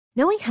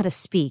Knowing how to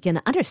speak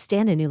and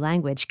understand a new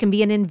language can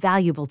be an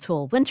invaluable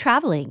tool when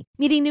traveling,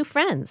 meeting new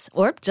friends,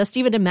 or just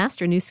even to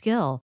master a new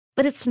skill.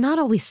 But it's not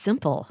always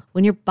simple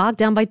when you're bogged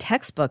down by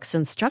textbooks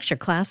and structured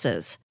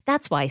classes.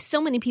 That's why so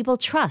many people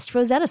trust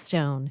Rosetta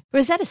Stone.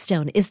 Rosetta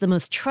Stone is the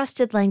most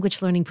trusted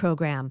language learning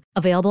program,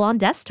 available on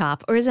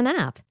desktop or as an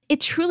app. It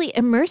truly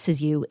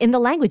immerses you in the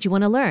language you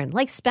want to learn,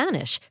 like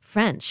Spanish,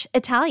 French,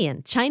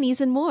 Italian,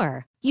 Chinese, and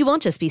more. You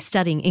won't just be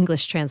studying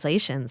English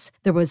translations.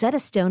 The Rosetta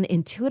Stone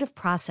intuitive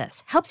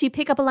process helps you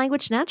pick up a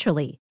language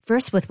naturally,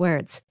 first with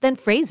words, then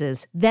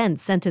phrases, then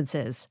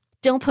sentences.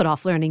 Don't put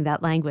off learning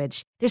that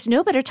language. There's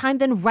no better time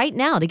than right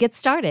now to get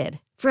started.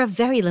 For a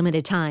very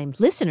limited time,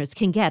 listeners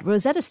can get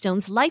Rosetta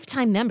Stone's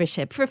lifetime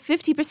membership for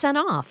 50%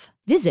 off.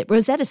 Visit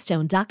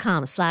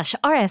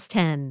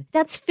rosettastone.com/rs10.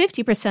 That's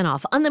 50%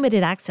 off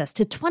unlimited access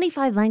to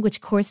 25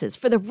 language courses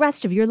for the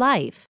rest of your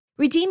life.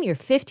 Redeem your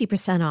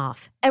 50%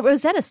 off at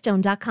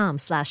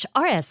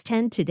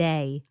rosettastone.com/rs10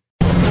 today.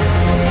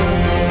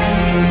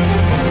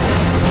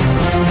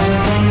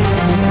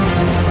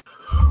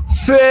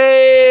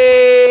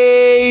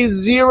 Phase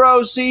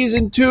Zero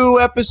Season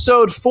 2,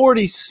 Episode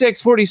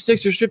 46.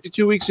 46, there's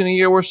 52 weeks in a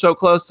year. We're so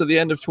close to the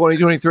end of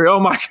 2023. Oh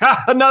my God,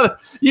 another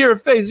year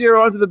of Phase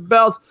Zero under the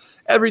belt.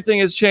 Everything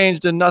has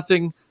changed and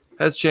nothing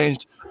has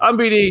changed. I'm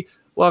BD.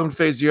 Welcome to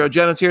Phase Zero.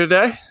 Jenna's here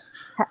today.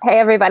 Hey,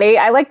 everybody.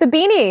 I like the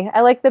beanie.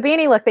 I like the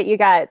beanie look that you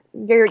got.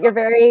 You're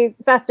very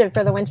festive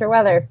for the winter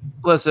weather.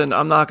 Listen,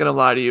 I'm not going to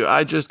lie to you.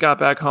 I just got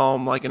back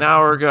home like an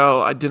hour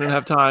ago. I didn't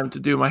have time to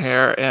do my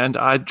hair, and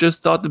I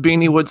just thought the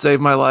beanie would save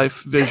my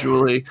life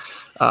visually.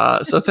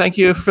 So thank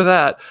you for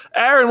that.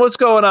 Aaron, what's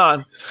going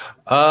on?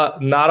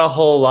 Not a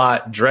whole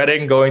lot.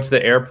 Dreading going to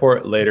the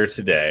airport later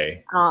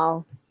today.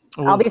 Oh,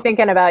 I'll be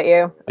thinking about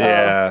you.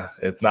 Yeah,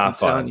 it's not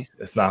fun.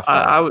 It's not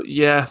fun.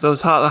 Yeah, those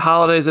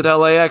holidays at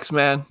LAX,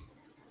 man.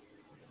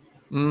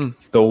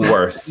 It's the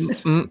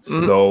worst. It's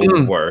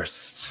the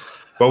worst.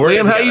 But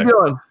Liam, how you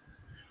doing?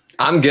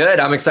 I'm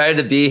good. I'm excited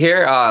to be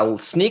here.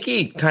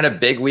 Sneaky kind of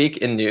big week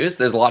in news.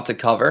 There's a lot to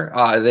cover.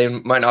 They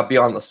might not be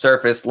on the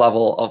surface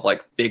level of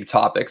like big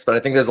topics, but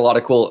I think there's a lot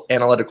of cool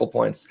analytical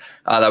points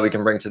that we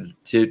can bring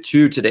to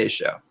today's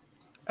show.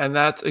 And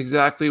that's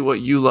exactly what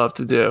you love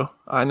to do.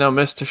 I know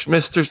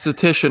Mr.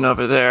 Statistician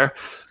over there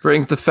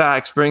brings the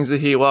facts, brings the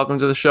heat. Welcome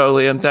to the show,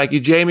 Liam. Thank you,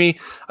 Jamie.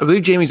 I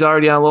believe Jamie's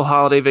already on a little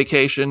holiday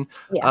vacation.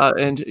 Yeah.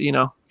 And, you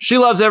know, she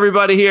loves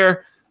everybody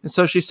here. And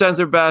so she sends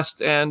her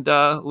best. And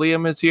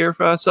Liam is here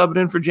for subbing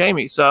in for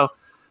Jamie. So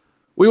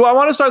I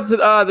want to start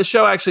the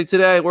show actually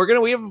today.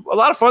 We have a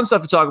lot of fun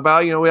stuff to talk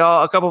about. You know,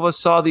 a couple of us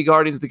saw the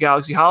Guardians of the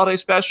Galaxy holiday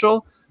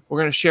special. We're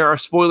going to share our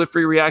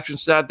spoiler-free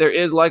reactions to that. There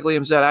is, like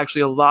Liam said,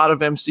 actually a lot of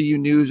MCU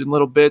news and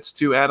little bits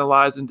to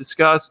analyze and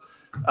discuss.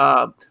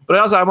 But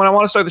also, I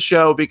want to start the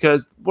show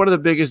because one of the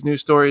biggest news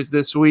stories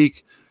this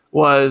week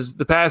was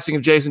the passing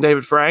of Jason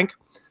David Frank.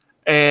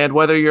 And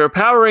whether you're a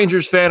Power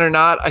Rangers fan or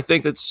not, I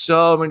think that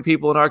so many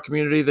people in our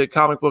community, the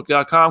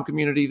comicbook.com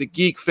community, the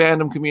geek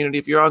fandom community,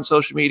 if you're on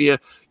social media,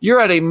 you're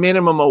at a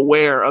minimum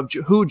aware of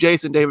who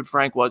Jason David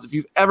Frank was. If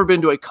you've ever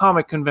been to a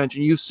comic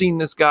convention, you've seen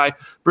this guy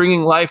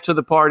bringing life to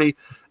the party.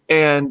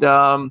 And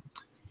the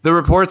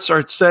reports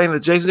are saying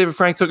that Jason David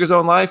Frank took his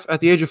own life at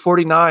the age of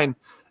 49.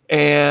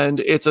 And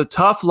it's a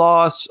tough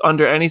loss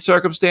under any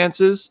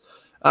circumstances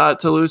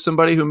to lose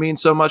somebody who means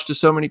so much to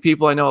so many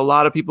people. I know a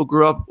lot of people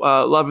grew up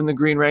loving the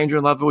Green Ranger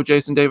and loving what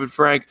Jason David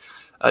Frank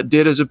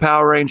did as a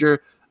Power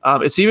Ranger.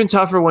 It's even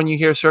tougher when you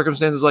hear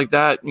circumstances like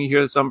that and you hear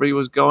that somebody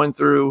was going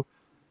through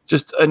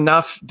just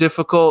enough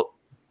difficult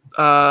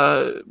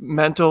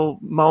mental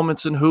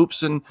moments and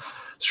hoops and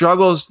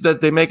struggles that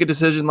they make a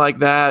decision like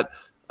that.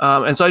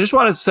 And so I just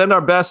want to send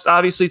our best,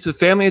 obviously, to the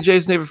family of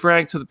Jason David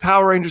Frank, to the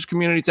Power Rangers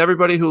community, to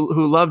everybody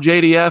who loved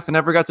JDF and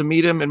never got to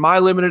meet him. In my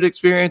limited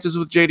experiences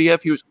with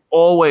JDF, he was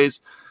always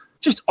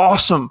just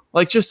awesome,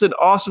 like just an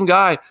awesome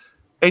guy.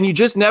 And you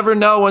just never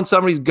know when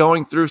somebody's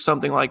going through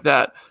something like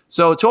that.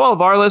 So to all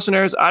of our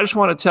listeners, I just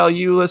want to tell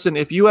you, listen,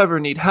 if you ever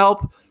need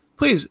help,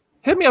 please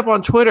hit me up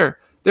on Twitter.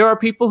 There are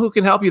people who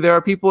can help you. There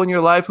are people in your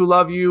life who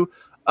love you.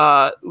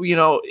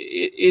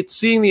 It's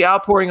seeing the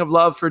outpouring of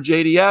love for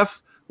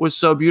JDF was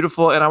so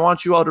beautiful. And I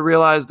want you all to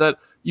realize that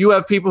you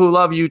have people who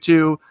love you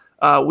too.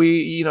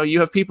 You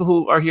have people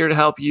who are here to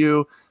help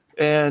you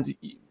and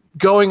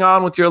going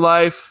on with your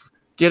life,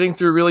 getting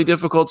through really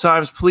difficult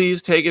times.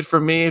 Please take it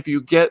from me. If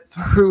you get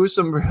through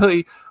some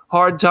really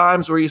hard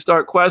times where you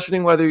start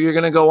questioning whether you're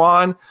going to go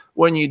on,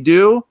 when you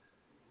do,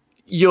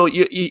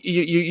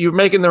 you're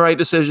making the right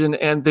decision,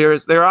 and there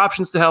are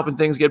options to help and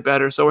things get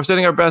better. So we're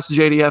sending our best to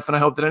JDF, and I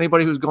hope that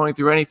anybody who's going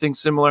through anything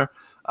similar,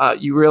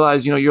 you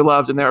realize, you're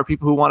loved, and there are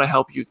people who want to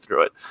help you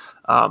through it.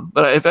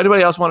 But if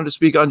anybody else wanted to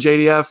speak on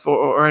JDF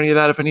or any of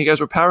that, if any of you guys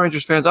were Power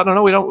Rangers fans, I don't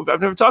know.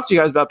 I've never talked to you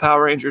guys about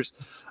Power Rangers.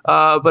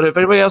 But if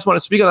anybody else wanted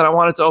to speak on that, I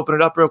wanted to open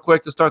it up real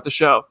quick to start the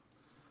show.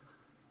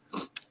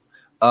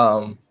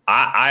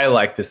 I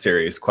liked the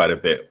series quite a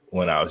bit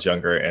when I was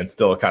younger and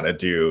still kind of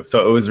do.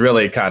 So it was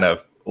really kind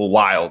of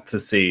wild to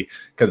see,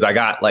 because I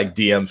got like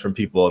DMs from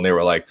people and they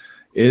were like,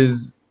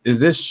 is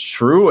this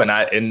true?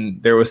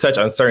 And there was such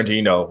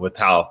uncertainty, with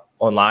how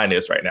online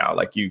is right now.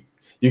 Like you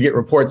get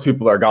reports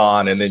people are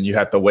gone, and then you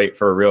have to wait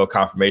for a real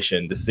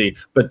confirmation to see.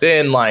 But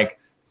then like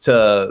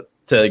to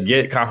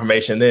get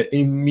confirmation, then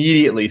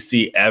immediately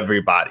see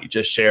everybody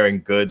just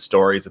sharing good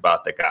stories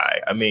about the guy.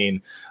 I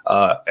mean,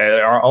 at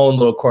our own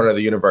little corner of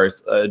the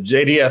universe,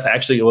 JDF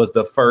actually was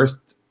the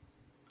first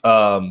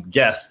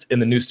guest in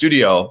the new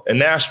studio in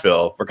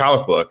Nashville for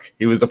Comic Book.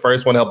 He was the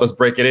first one to help us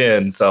break it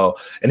in. So,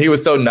 and he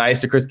was so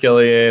nice to Chris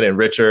Killian and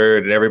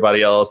Richard and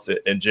everybody else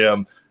and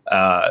Jim.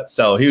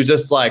 So he was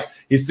just like,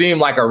 he seemed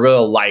like a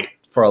real light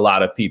for a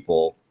lot of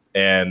people.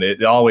 And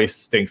it always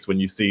stinks when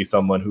you see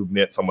someone who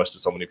meant so much to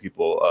so many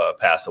people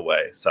pass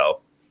away.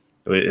 So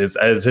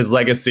as his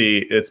legacy,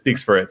 it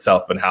speaks for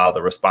itself and how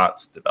the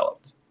response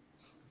developed.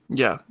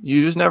 Yeah,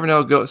 you just never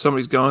know what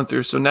somebody's going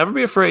through. So never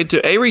be afraid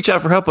to A, reach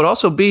out for help, but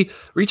also B,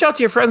 reach out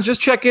to your friends.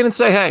 Just check in and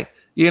say, hey,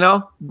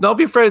 don't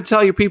be afraid to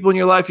tell your people in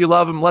your life you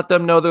love them. Let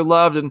them know they're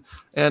loved,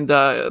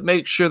 and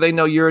make sure they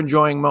know you're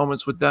enjoying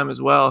moments with them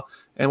as well.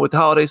 And with the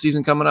holiday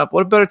season coming up,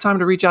 what a better time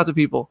to reach out to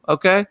people,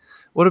 okay?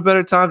 What a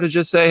better time to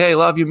just say, hey,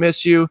 love you,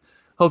 miss you.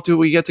 Hope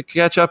we get to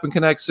catch up and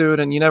connect soon.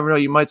 And you never know,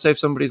 you might save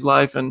somebody's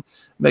life and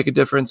make a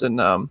difference.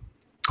 And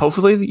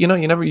hopefully, you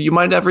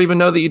might never even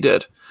know that you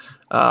did.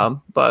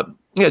 But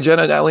yeah,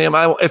 Jenna and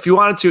Liam, if you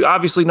wanted to,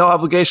 obviously no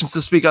obligations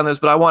to speak on this,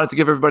 but I wanted to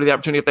give everybody the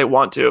opportunity if they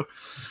want to.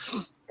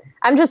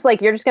 I'm just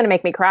like, you're just going to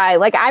make me cry.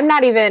 Like, I'm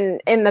not even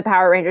in the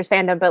Power Rangers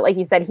fandom, but like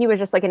you said, he was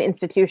just like an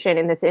institution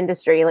in this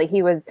industry. Like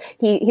he was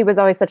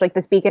always such like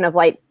this beacon of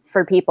light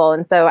for people.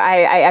 And so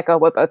I echo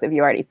what both of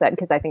you already said,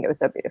 because I think it was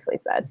so beautifully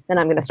said, and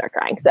I'm going to start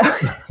crying. So,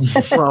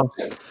 well,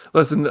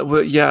 listen,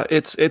 yeah,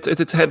 it's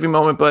a heavy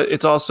moment, but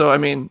it's also, I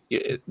mean,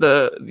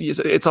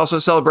 it's also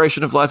a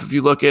celebration of life. If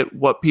you look at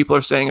what people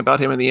are saying about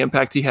him and the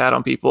impact he had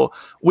on people,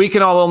 we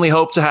can all only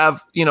hope to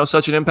have,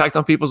 such an impact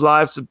on people's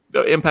lives,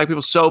 to impact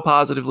people so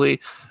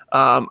positively.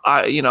 It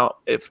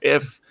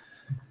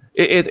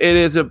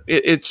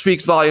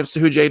speaks volumes to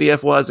who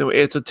JDF was, and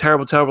it's a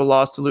terrible, terrible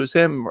loss to lose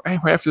him.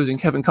 We're after losing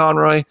Kevin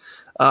Conroy.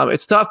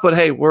 It's tough, but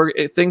hey,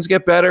 things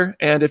get better.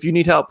 And if you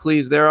need help,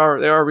 please, there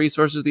are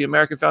resources. The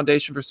American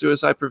Foundation for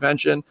Suicide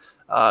Prevention.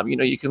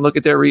 You can look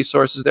at their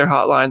resources, their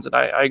hotlines, and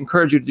I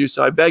encourage you to do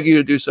so. I beg you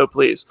to do so,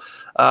 please.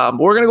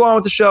 We're going to go on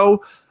with the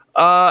show,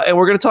 and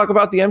we're going to talk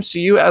about the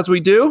MCU as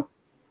we do.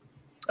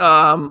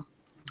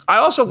 I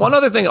also, one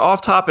other thing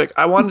off topic,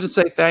 I wanted to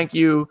say thank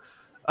you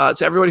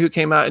to everybody who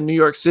came out in New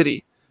York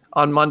City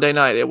on Monday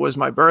night. It was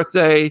my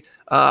birthday.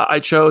 I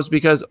chose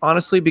because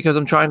I'm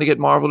trying to get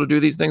Marvel to do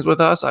these things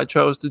with us. I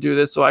chose to do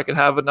this so I could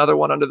have another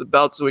one under the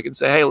belt so we can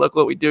say, hey, look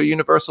what we do.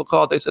 Universal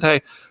called. They said, hey,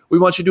 we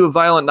want you to do a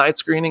Violent Night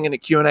screening and a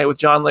Q&A with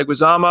John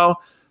Leguizamo.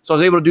 So I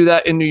was able to do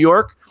that in New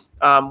York.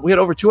 We had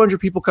over 200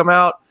 people come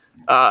out.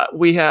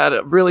 We had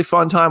a really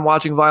fun time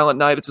watching Violent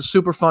Night. It's a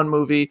super fun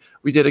movie.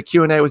 We did a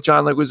Q&A with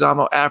John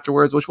Leguizamo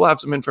afterwards, which we'll have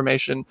some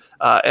information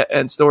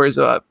and stories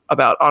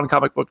about on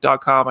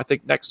comicbook.com, I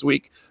think next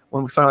week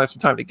when we finally have some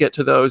time to get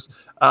to those.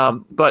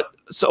 But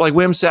so like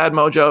Wim Sad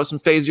Mojo, some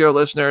Phase Zero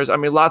listeners. I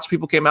mean, lots of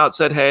people came out and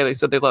said, hey, they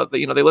said they love,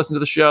 they listened to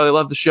the show. They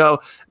love the show.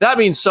 That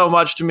means so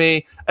much to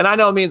me. And I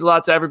know it means a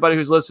lot to everybody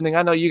who's listening.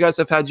 I know you guys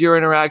have had your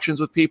interactions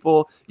with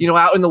people,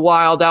 out in the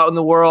wild, out in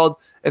the world,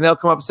 and they'll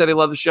come up and say they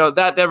love the show.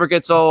 That never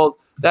gets old.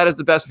 That is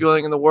the best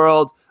feeling in the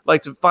world.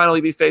 Like to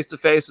finally be face to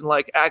face and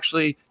like,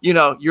 actually,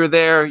 you're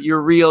there,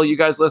 you're real. You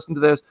guys listen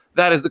to this.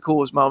 That is the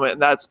coolest moment.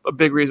 And that's a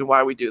big reason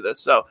why we do this.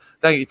 So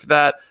thank you for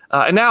that.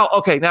 And now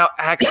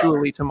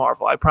actually to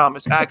Marvel, I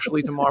promise,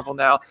 actually to Marvel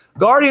now.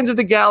 Guardians of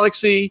the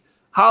Galaxy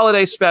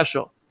holiday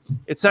special.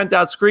 It sent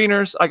out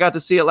screeners. I got to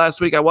see it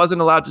last week. I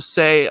wasn't allowed to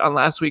say on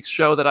last week's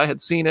show that I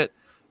had seen it.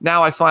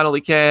 Now I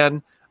finally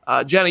can.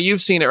 Jenna,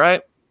 you've seen it,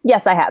 right?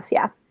 Yes, I have.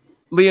 Yeah.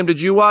 Liam,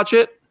 did you watch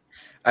it?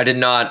 I did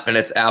not, and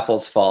it's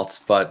Apple's fault,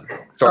 but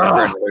sort of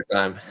another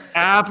time.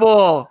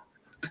 Apple.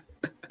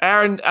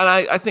 Aaron, and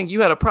I think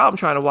you had a problem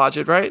trying to watch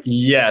it, right?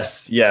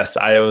 Yes.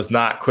 I was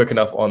not quick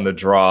enough on the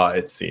draw,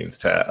 it seems,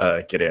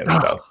 to get in.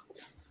 So,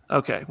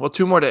 okay. Well,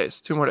 2 more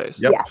days.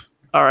 Yep. Yeah.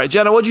 All right,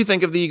 Jenna, what did you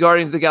think of the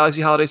Guardians of the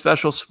Galaxy holiday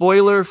special?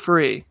 Spoiler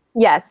free.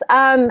 Yes.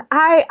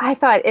 I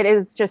thought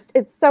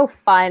it's so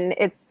fun.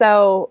 It's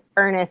so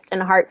earnest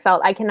and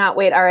heartfelt. I cannot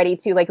wait already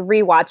to like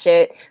rewatch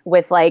it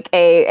with like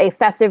a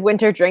festive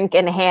winter drink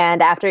in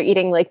hand after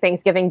eating like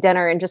Thanksgiving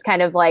dinner, and just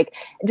kind of like,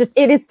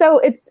 it's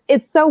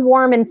so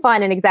warm and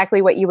fun and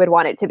exactly what you would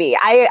want it to be.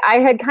 I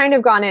had kind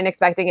of gone in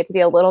expecting it to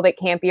be a little bit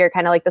campier,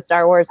 kind of like the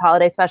Star Wars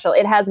holiday special.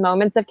 It has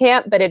moments of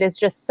camp, but it is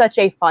just such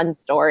a fun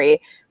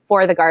story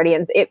for the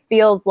Guardians. It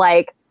feels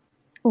like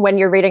when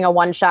you're reading a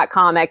one-shot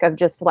comic of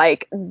just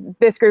like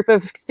this group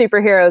of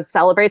superheroes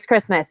celebrates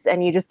Christmas,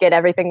 and you just get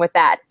everything with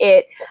that.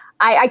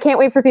 I can't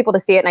wait for people to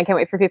see it, and I can't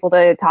wait for people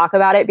to talk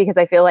about it, because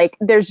I feel like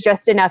there's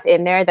just enough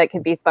in there that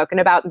can be spoken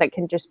about and that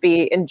can just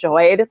be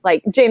enjoyed.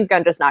 Like James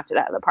Gunn just knocked it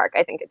out of the park.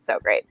 I think it's so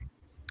great.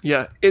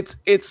 Yeah,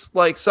 it's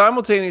like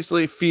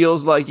simultaneously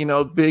feels like,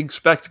 big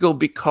spectacle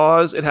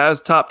because it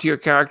has top tier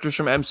characters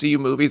from MCU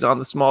movies on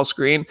the small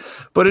screen,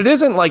 but it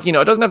isn't like, it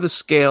doesn't have the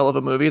scale of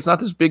a movie. It's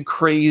not this big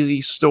crazy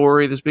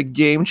story, this big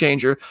game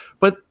changer.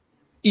 But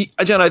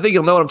Jen, I think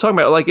you'll know what I'm talking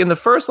about. Like in the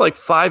first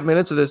 5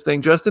 minutes of this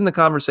thing, just in the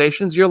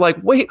conversations, you're like,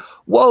 wait,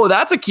 whoa,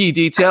 that's a key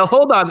detail.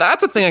 Hold on,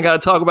 that's a thing I got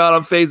to talk about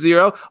on Phase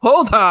Zero.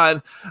 Hold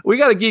on, we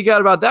got to geek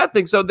out about that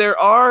thing. So there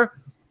are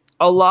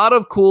a lot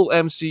of cool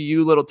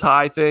MCU little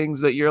tie things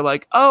that you're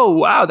like, oh,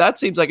 wow, that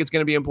seems like it's going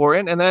to be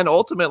important. And then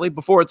ultimately,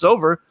 before it's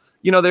over,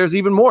 there's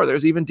even more.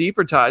 There's even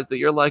deeper ties that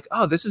you're like,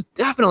 oh, this is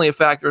definitely a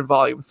factor in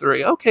Volume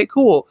 3. Okay,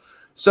 cool.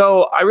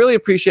 So I really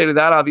appreciated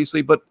that,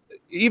 obviously. But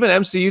even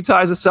MCU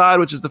ties aside,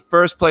 which is the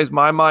first place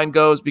my mind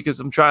goes because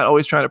I'm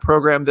always trying to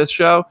program this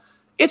show,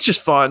 it's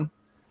just fun.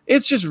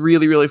 It's just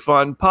really, really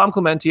fun. Pom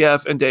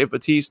Klementieff and Dave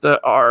Bautista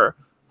are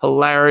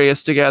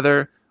hilarious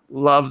together.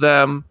 Love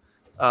them.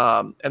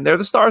 And they're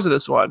the stars of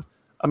this one.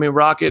 I mean,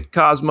 Rocket,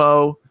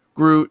 Cosmo,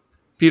 Groot,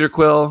 Peter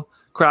Quill,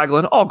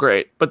 Kraglin, all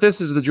great. But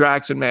this is the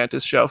Drax and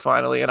Mantis show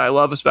finally, and I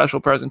love a special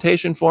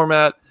presentation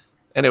format,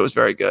 and it was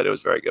very good. It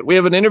was very good. We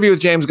have an interview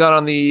with James Gunn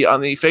on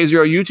the Phase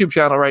Zero YouTube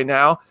channel right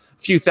now.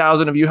 A few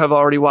thousand of you have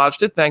already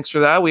watched it. Thanks for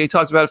that. We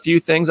talked about a few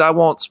things. I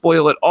won't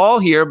spoil it all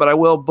here, but I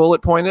will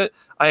bullet point it.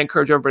 I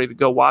encourage everybody to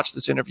go watch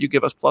this interview.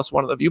 Give us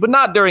 +1 of the view, but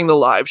not during the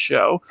live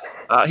show.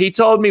 He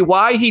told me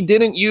why he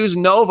didn't use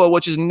Nova,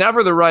 which is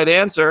never the right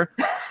answer.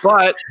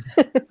 But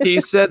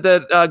he said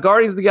that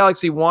Guardians of the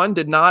Galaxy 1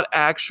 did not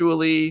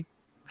actually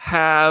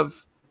have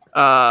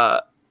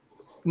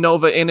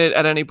Nova in it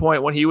at any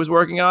point when he was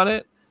working on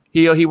it.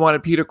 He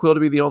wanted Peter Quill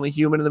to be the only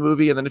human in the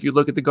movie, and then if you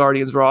look at the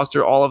Guardians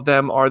roster, all of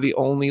them are the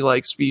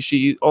only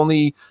species,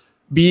 only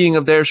being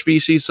of their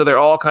species, so they're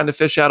all kind of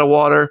fish out of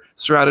water,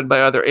 surrounded by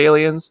other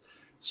aliens.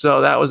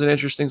 So that was an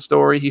interesting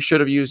story. He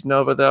should have used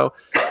Nova, though.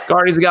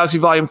 Guardians of the Galaxy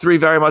Volume 3,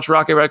 very much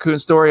Rocket Raccoon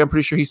story. I'm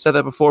pretty sure he said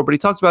that before, but he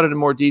talked about it in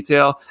more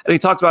detail, and he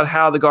talked about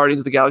how the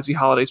Guardians of the Galaxy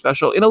Holiday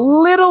Special, in a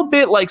little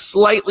bit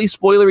slightly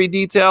spoilery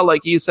detail,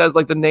 he says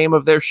the name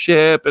of their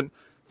ship and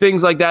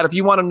things like that. If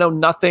you want to know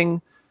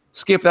nothing,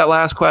 skip that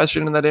last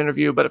question in that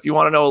interview. But if you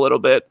want to know a little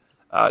bit,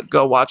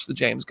 go watch the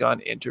James Gunn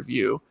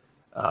interview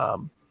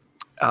on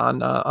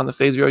the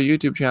Phase Zero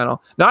YouTube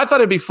channel. Now, I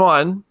thought it'd be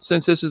fun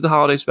since this is the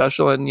holiday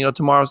special, and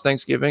tomorrow's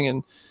Thanksgiving,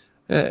 and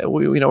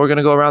we're going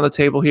to go around the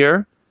table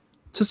here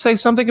to say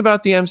something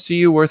about the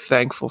MCU we're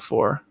thankful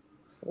for.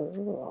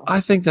 Ooh.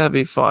 I think that'd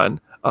be fun.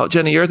 Oh,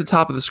 Jenny, you're at the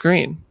top of the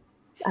screen.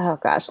 Oh,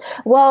 gosh.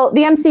 Well,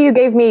 the MCU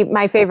gave me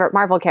my favorite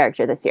Marvel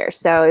character this year,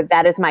 so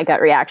that is my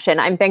gut reaction.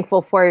 I'm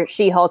thankful for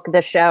She-Hulk,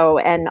 the show,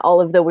 and all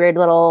of the weird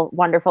little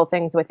wonderful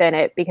things within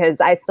it,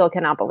 because I still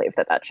cannot believe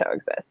that show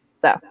exists.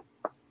 So,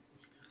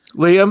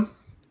 Liam?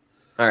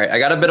 All right, I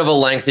got a bit of a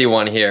lengthy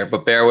one here,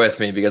 but bear with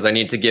me because I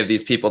need to give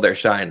these people their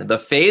shine. The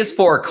Phase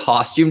 4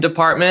 costume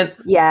department.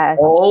 Yes.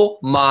 Oh,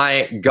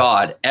 my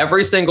God.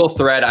 Every single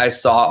thread I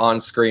saw on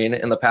screen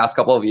in the past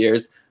couple of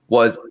years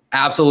was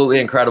absolutely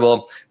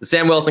incredible. The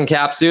Sam Wilson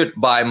cap suit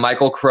by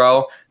Michael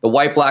Crow, the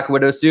white Black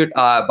Widow suit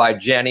by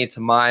Janny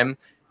Tamaim,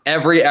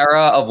 every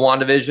era of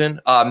WandaVision,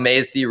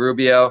 Maze C.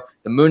 Rubio,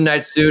 the Moon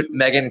Knight suit,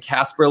 Megan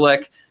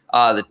Kasperlik,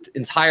 the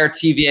entire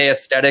TVA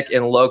aesthetic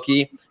in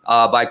Loki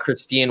by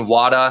Christine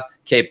Wada.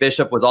 Kate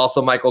Bishop was also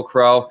Michael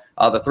Crow.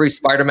 The 3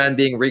 Spider-Men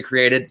being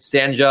recreated,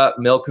 Sanja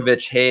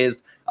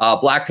Milkovich-Hayes,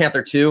 Black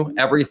Panther 2,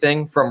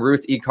 everything from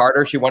Ruth E.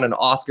 Carter. She won an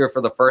Oscar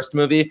for the first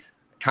movie.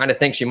 Kind of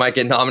think she might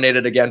get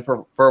nominated again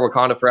for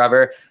Wakanda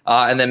Forever.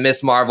 And then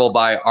Miss Marvel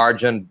by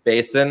Arjun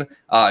Basin.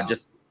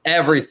 Just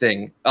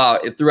everything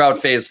throughout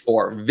Phase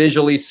 4.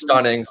 Visually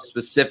stunning,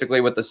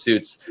 specifically with the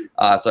suits.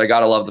 So I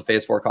got to love the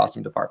Phase 4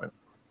 costume department.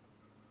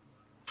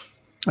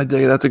 I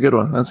dig it. That's a good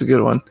one. That's a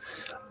good one.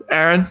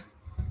 Aaron?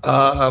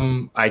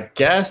 I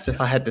guess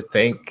if I had to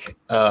think,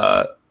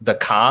 the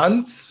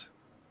cons,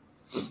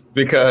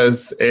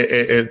 because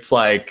it's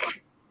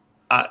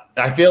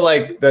I feel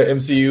like the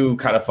MCU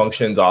kind of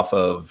functions off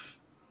of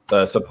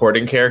the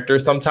supporting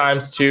characters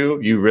sometimes too.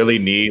 You really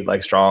need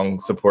strong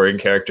supporting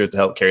characters to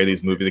help carry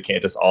these movies. It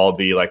can't just all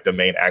be the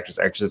main actors.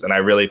 And I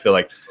really feel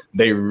like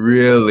they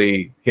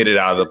really hit it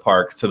out of the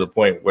parks to the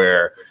point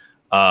where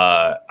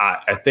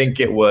I think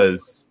it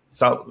was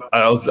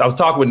I was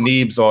talking with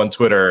Neebs on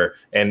Twitter,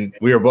 and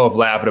we were both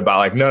laughing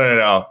about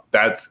no,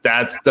 that's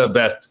the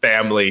best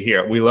family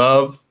here. We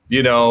love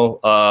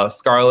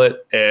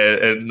Scarlett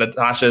and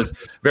Natasha's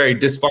very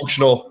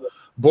dysfunctional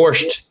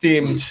borscht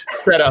themed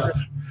setup,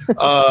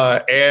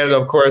 and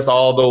of course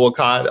all the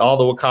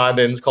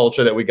Wakandan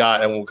culture that we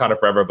got in Wakanda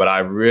Forever. But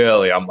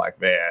I'm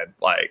like, man,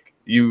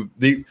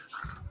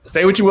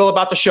 say what you will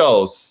about the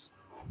shows,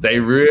 they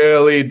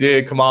really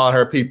did Kamala and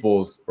her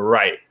peoples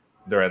right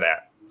during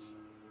that.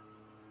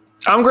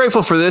 I'm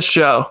grateful for this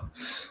show.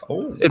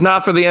 Oh. If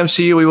not for the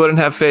MCU, we wouldn't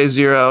have Phase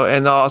Zero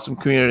and the awesome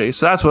community.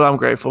 So that's what I'm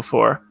grateful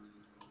for.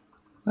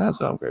 That's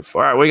what I'm grateful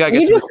for. All right, we got to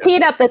get You just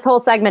teed up this whole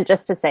segment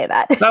just to say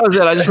that. That was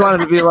it. I just wanted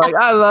to be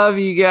I love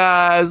you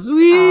guys.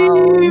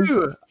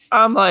 Woo!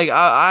 I'm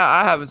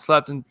I haven't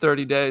slept in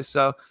 30 days,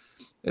 so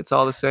It's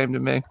all the same to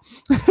me.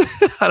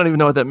 I don't even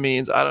know what that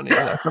means. I don't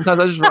even know. Sometimes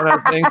I just run out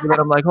of things, and then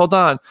I'm like, hold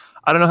on,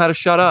 I don't know how to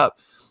shut up.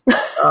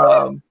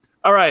 All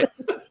right.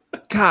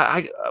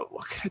 God,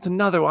 it's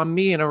another one.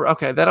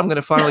 Okay, then I'm going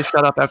to finally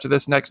shut up after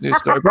this next news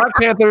story. Black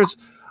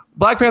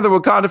Panther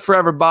Wakanda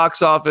Forever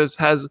box office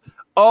has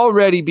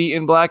already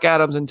beaten Black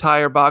Adam's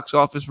entire box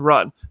office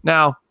run.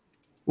 Now,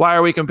 why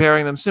are we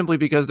comparing them? Simply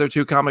because they're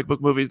two comic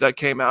book movies that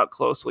came out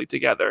closely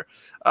together.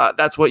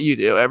 That's what you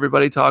do.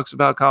 Everybody talks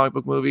about comic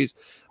book movies.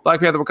 Black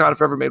Panther Wakanda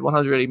Forever made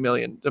 $180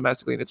 million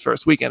domestically in its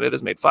first weekend. It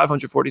has made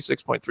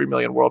 $546.3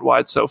 million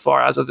worldwide so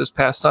far as of this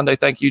past Sunday.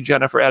 Thank you,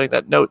 Jenna, for adding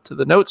that note to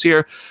the notes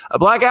here.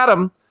 Black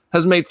Adam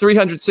has made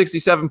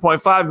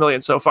 $367.5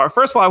 million so far.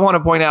 First of all, I want to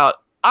point out,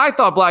 I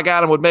thought Black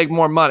Adam would make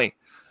more money.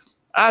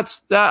 I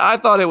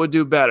thought it would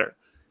do better.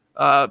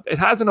 It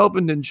hasn't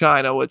opened in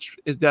China, which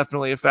is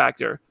definitely a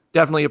factor.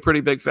 Definitely a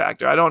pretty big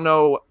factor. I don't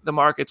know the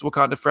markets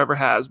Wakanda Forever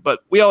has, but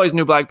we always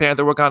knew Black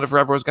Panther Wakanda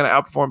Forever was going to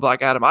outperform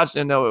Black Adam. I just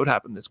didn't know it would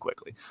happen this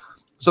quickly.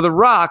 So The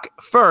Rock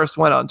first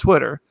went on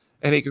Twitter,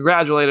 and he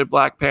congratulated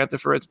Black Panther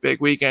for its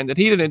big weekend, and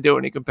he didn't do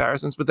any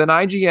comparisons. But then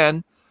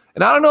IGN,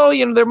 and I don't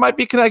know, there might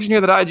be a connection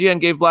here that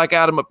IGN gave Black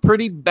Adam a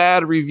pretty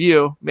bad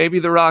review. Maybe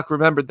The Rock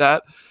remembered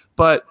that,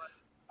 but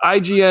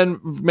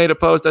IGN made a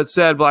post that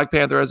said Black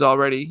Panther has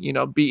already,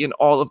 beaten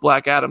all of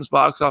Black Adam's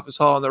box office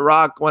haul, and The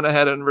Rock went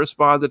ahead and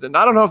responded. And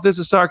I don't know if this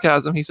is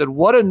sarcasm. He said,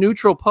 "What a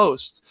neutral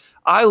post.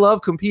 I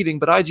love competing,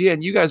 but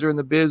IGN, you guys are in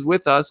the biz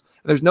with us.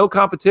 And there's no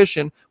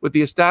competition with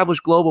the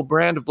established global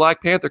brand of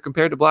Black Panther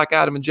compared to Black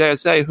Adam and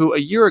JSA, who a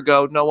year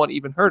ago no one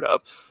even heard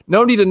of.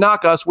 No need to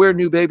knock us. We're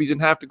new babies and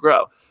have to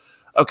grow."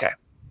 Okay.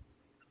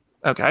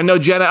 I know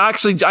Jenna.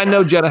 Actually, I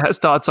know Jenna has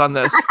thoughts on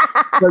this.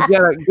 So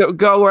Jenna,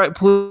 go right,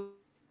 please.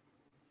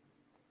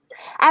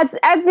 As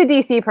the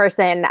DC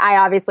person, I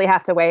obviously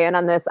have to weigh in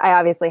on this. I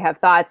obviously have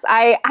thoughts.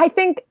 I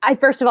think,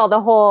 first of all, the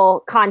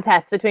whole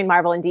contest between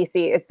Marvel and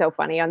DC is so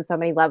funny on so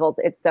many levels.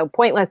 It's so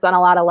pointless on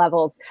a lot of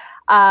levels.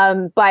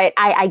 But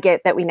I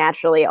get that we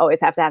naturally always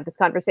have to have this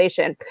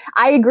conversation.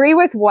 I agree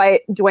with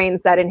what Dwayne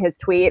said in his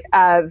tweet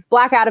of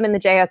Black Adam and the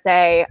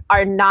JSA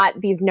are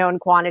not these known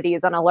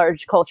quantities on a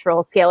large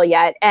cultural scale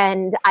yet.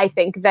 And I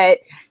think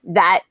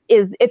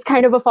it's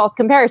kind of a false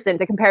comparison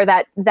to compare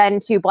that then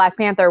to Black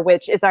Panther,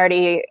 which is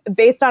already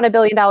based on $1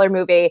 billion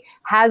movie,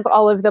 has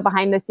all of the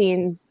behind the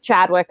scenes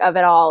Chadwick of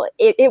it all.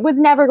 It was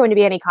never going to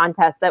be any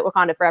contest that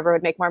Wakanda Forever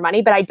would make more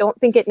money, but I don't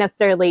think it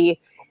necessarily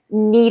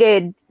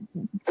needed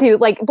to,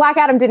 Black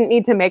Adam didn't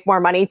need to make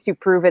more money to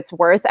prove its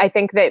worth. I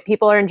think that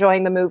people are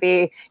enjoying the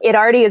movie. It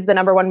already is the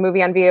 #1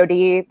 movie on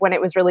VOD when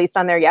it was released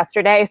on there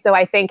yesterday. So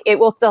I think it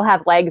will still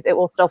have legs. It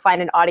will still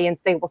find an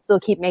audience. They will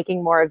still keep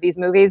making more of these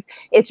movies.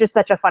 It's just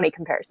such a funny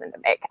comparison to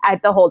make.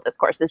 The whole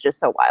discourse is just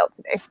so wild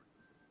to me.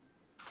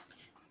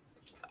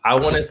 I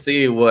want to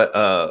see what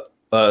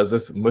is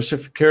this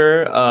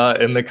Mushafikir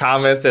in the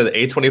comments says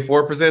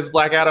A24 presents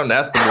Black Adam.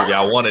 That's the movie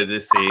I wanted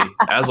to see.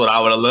 That's what I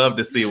would have loved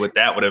to see what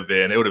that would have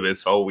been. It would have been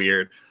so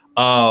weird.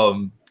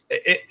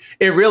 It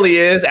really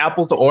is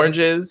apples to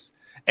oranges.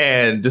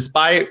 And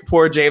despite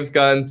poor James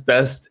Gunn's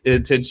best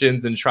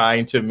intentions in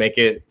trying to make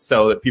it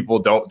so that people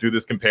don't do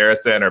this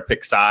comparison or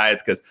pick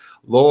sides, because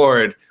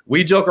Lord,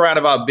 we joke around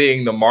about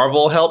being the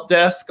Marvel help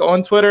desk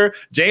on Twitter.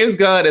 James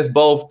Gunn is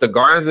both the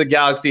Guardians of the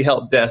Galaxy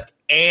help desk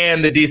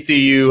and the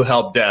DCU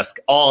help desk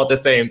all at the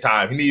same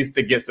time. He needs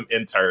to get some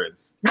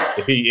interns.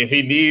 If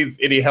he needs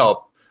any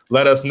help,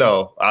 let us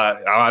know.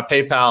 My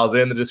PayPal is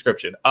in the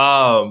description.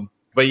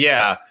 But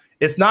yeah,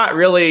 it's not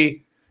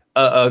really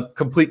a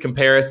complete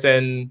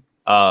comparison.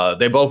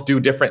 They both do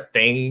different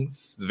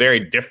things, very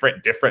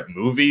different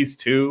movies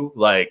too.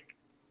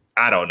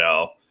 I don't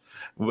know.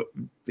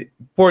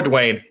 Poor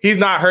Dwayne. He's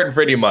not hurting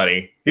for any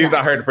money. He's just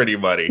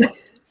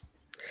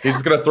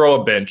going to throw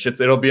a bench.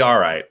 It'll be all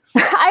right.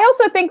 I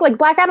also think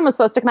Black Adam was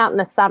supposed to come out in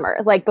the summer,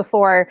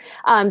 before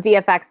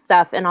VFX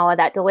stuff and all of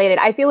that delayed it.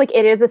 I feel like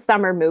it is a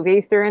summer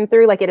movie through and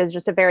through. It is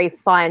just a very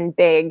fun,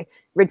 big,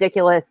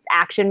 ridiculous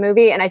action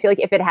movie. And I feel like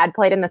if it had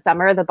played in the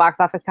summer, the box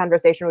office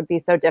conversation would be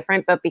so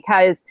different. But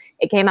because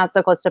it came out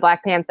so close to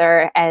Black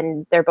Panther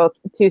and they're both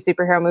two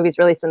superhero movies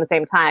released in the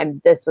same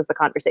time, this was the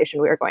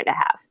conversation we were going to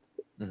have.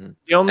 Mm-hmm.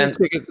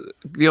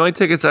 The only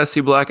tickets I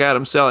see Black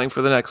Adam selling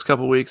for the next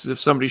couple weeks is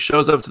if somebody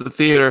shows up to the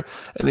theater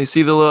and they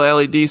see the little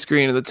LED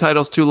screen and the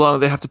title's too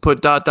long, they have to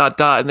put ...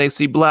 and they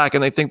see black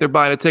and they think they're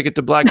buying a ticket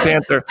to Black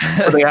Panther,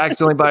 or they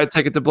accidentally buy a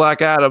ticket to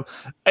Black Adam.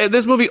 And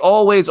this movie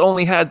always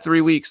only had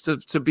 3 weeks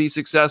to be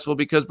successful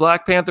because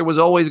Black Panther was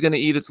always going to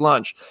eat its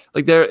lunch.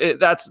 I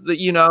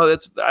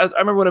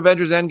remember when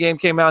Avengers Endgame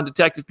came out and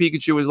Detective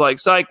Pikachu was like,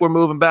 "Psych, we're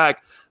moving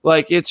back."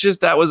 It's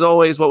just that was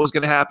always what was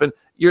going to happen.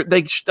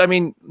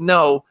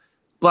 No,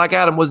 Black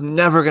Adam was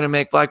never going to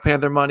make Black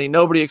Panther money.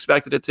 Nobody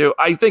expected it to.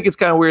 I think it's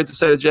kind of weird to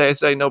say the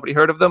JSA, nobody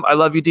heard of them. I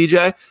love you,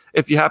 DJ.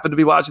 If you happen to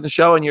be watching the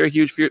show and you're a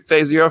huge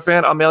Phase Zero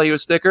fan, I'll mail you a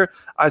sticker.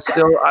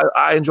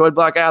 I enjoyed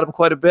Black Adam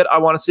quite a bit. I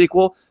want a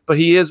sequel, but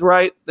he is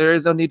right. There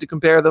is no need to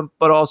compare them,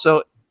 but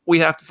also we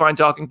have to find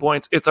talking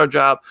points. It's our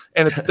job,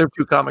 and they're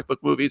two comic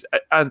book movies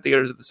in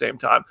theaters at the same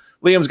time.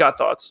 Liam's got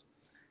thoughts.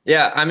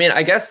 Yeah, I mean,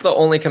 I guess the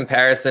only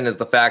comparison is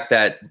the fact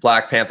that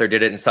Black Panther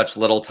did it in such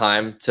little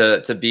time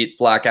to beat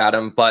Black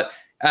Adam. But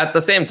at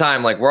the same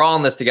time, like, we're all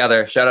in this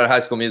together. Shout out High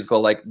School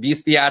Musical. Like,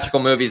 these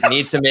theatrical movies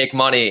need to make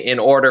money in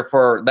order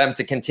for them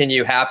to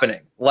continue happening.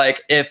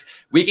 Like, if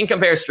we can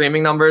compare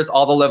streaming numbers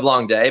all the live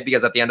long day,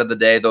 because at the end of the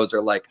day, those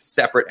are like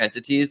separate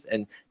entities,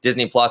 and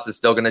Disney Plus is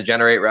still going to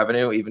generate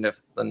revenue, even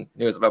if the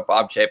news about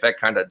Bob Chapek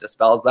kind of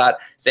dispels that.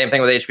 Same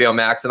thing with HBO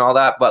Max and all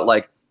that. But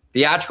like,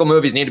 theatrical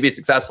movies need to be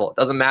successful. It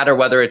doesn't matter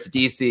whether it's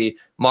DC,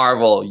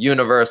 Marvel,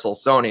 Universal,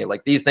 Sony.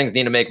 Like, these things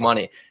need to make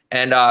money.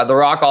 And The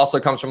Rock also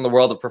comes from the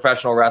world of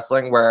professional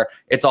wrestling, where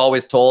it's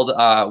always told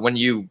when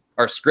you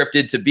are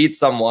scripted to beat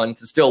someone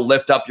to still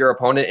lift up your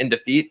opponent in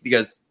defeat,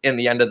 because at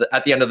the end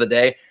of the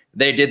day,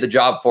 they did the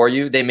job for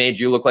you. They made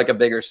you look like a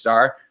bigger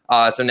star.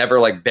 So never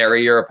like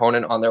bury your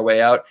opponent on their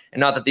way out. And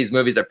not that these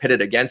movies are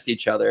pitted against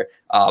each other,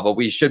 but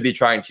we should be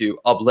trying to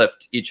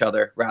uplift each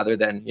other rather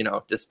than,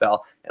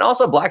 dispel. And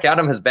also Black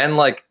Adam has been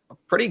like a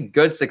pretty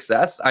good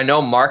success. I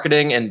know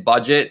marketing and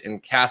budget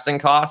and casting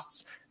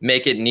costs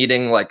make it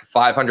needing like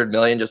 500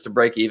 million just to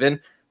break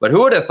even. But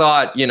who would have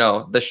thought, the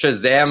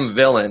Shazam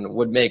villain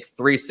would make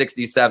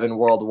 367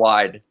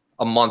 worldwide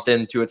a month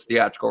into its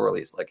theatrical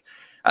release? Like,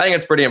 I think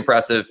it's pretty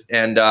impressive.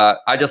 And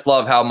I just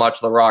love how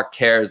much The Rock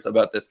cares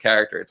about this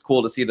character. It's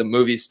cool to see the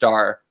movie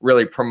star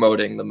really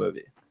promoting the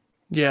movie.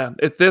 Yeah,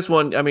 it's this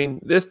one. I mean,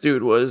 this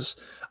dude was,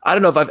 I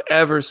don't know if I've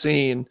ever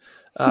seen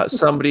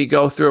somebody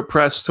go through a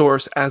press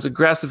source as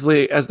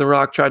aggressively as The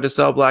Rock tried to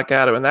sell Black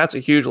Adam. And that's a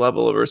huge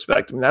level of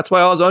respect. I mean, that's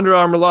why all his Under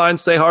Armour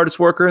lines say hardest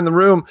worker in the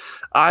room.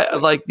 A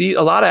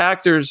lot of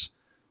actors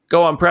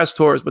go on press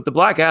tours, but the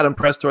Black Adam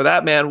press tour,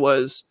 that man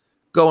was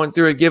going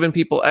through it, giving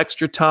people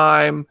extra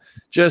time.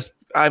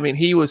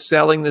 He was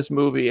selling this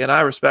movie, and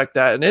I respect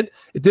that. And it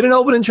didn't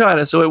open in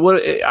China, so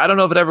I don't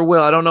know if it ever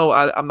will. I don't know.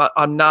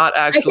 I'm not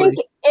actually. I think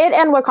it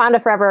and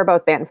Wakanda Forever are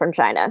both banned from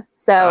China.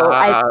 So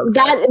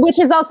okay. which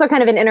is also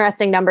kind of an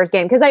interesting numbers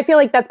game, because I feel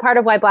like that's part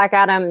of why Black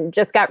Adam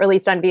just got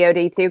released on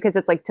VOD too, because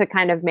it's like to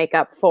kind of make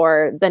up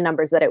for the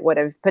numbers that it would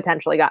have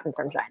potentially gotten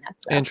from China.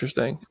 So.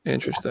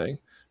 Interesting.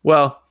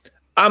 Well,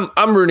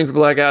 I'm rooting for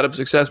Black Adam's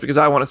success because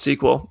I want a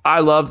sequel.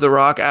 I love The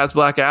Rock as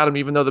Black Adam,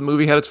 even though the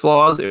movie had its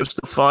flaws. It was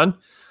still fun.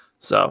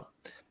 So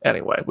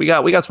anyway, we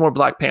got some more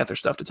Black Panther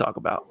stuff to talk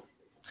about.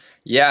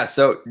 Yeah,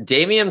 so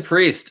Damian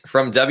Priest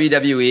from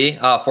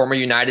WWE, former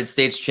United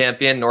States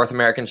champion, North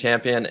American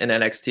champion in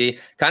NXT,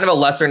 kind of a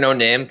lesser known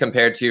name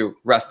compared to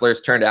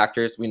wrestlers turned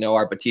actors. We know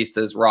our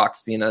Batistas,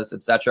 Rocks, Cenas,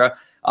 etc.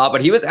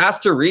 But he was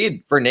asked to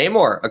read for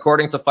Namor,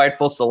 according to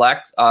Fightful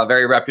Select, a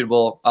very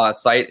reputable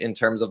site in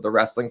terms of the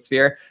wrestling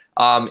sphere.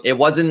 It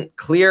wasn't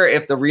clear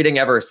if the reading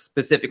ever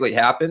specifically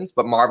happens,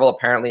 but Marvel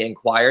apparently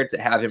inquired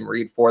to have him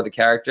read for the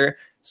character,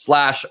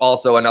 /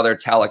 also another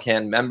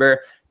Talokan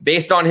member.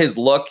 Based on his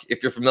look,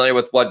 if you're familiar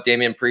with what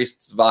Damian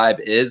Priest's vibe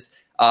is,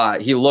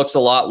 he looks a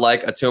lot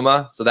like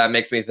Atuma. So that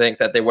makes me think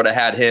that they would have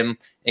had him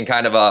in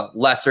kind of a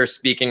lesser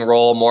speaking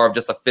role, more of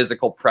just a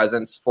physical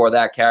presence for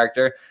that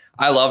character.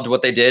 I loved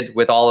what they did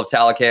with all of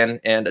Talokan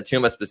and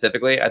Atuma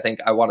specifically. I think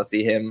I want to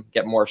see him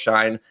get more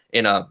shine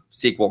in a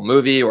sequel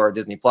movie or a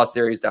Disney Plus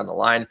series down the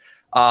line.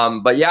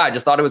 But yeah, I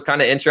just thought it was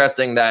kind of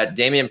interesting that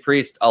Damian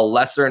Priest, a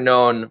lesser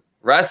known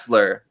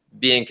wrestler,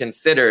 being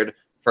considered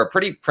for a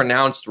pretty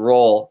pronounced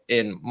role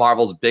in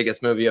Marvel's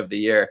biggest movie of the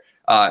year.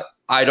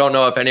 I don't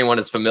know if anyone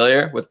is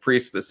familiar with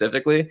Priest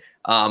specifically,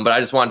 but I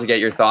just wanted to get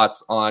your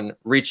thoughts on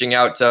reaching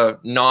out to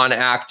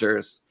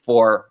non-actors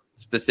for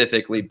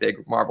specifically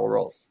big Marvel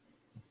roles.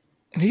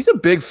 He's a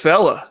big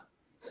fella.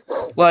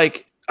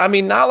 Like, I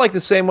mean, not like the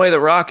same way that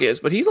Rock is,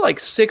 but he's like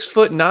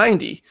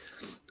 6'90".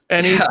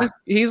 And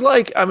he's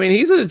like, I mean,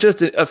 he's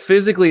just a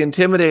physically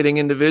intimidating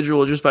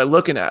individual just by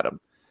looking at him.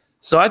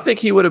 So I think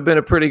he would have been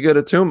a pretty good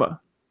Atuma.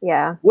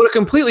 Yeah. Would have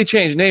completely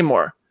changed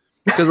Namor.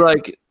 Because,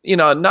 like,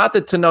 not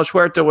that Tenoch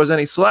Huerta was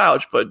any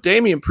slouch, but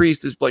Damian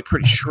Priest is, like,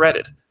 pretty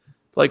shredded.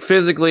 Like,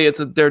 physically,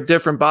 they're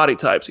different body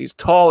types. He's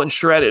tall and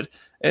shredded.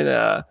 And,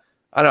 I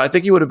don't know, I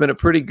think he would have been a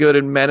pretty good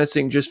and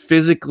menacing, just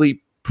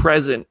physically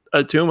present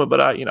Atuma.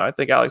 But, I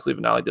think Alex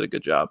Levinelli did a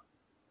good job.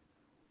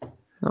 I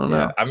don't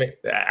know. I mean,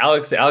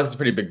 Alex is a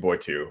pretty big boy,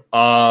 too.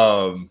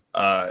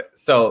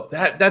 So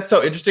that's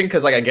so interesting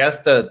because, like, I guess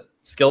the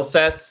skill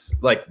sets,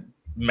 like,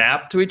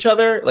 map to each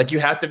other. Like, you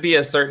have to be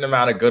a certain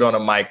amount of good on a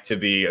mic to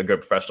be a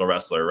good professional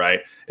wrestler, right?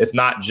 It's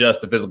not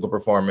just the physical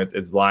performance,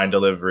 it's line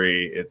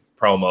delivery, it's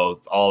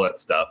promos, all that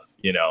stuff,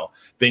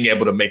 being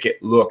able to make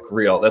it look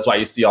real. That's why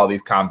you see all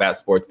these combat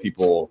sports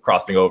people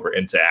crossing over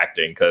into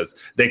acting, because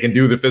they can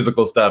do the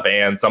physical stuff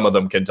and some of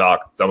them can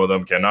talk, some of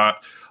them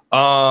cannot.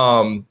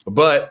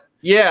 But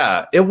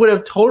yeah, it would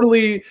have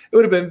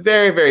been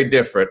very, very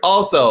different.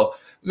 Also,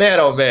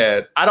 man, oh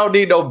man, I don't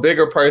need no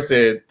bigger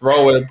person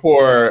throwing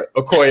poor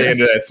Okoye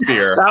into that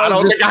spear. I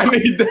don't think I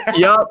need that.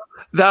 Yup.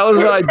 That was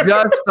what I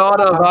just thought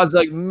of. I was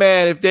like,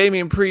 man, if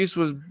Damian Priest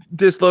was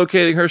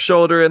dislocating her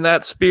shoulder and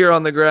that spear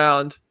on the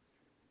ground.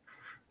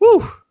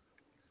 Woo.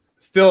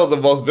 Still the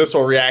most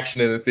visceral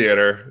reaction in the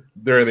theater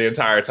during the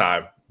entire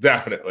time.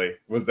 Definitely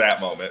was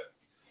that moment.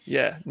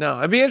 Yeah, no,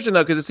 it'd be interesting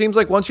though, because it seems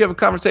like once you have a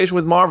conversation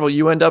with Marvel,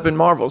 you end up in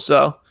Marvel.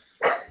 So,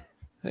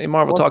 hey,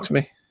 Marvel, talk to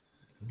me.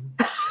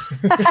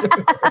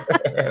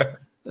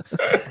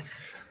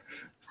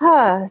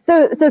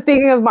 So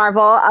speaking of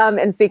Marvel,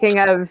 and speaking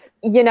of,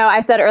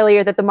 I said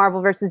earlier that the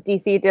Marvel versus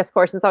DC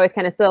discourse is always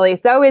kind of silly.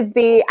 So is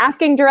the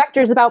asking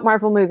directors about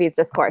Marvel movies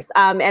discourse.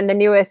 And the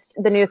newest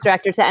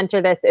director to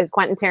enter this is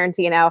Quentin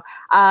Tarantino.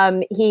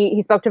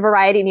 He spoke to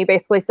Variety and he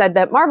basically said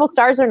that Marvel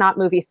stars are not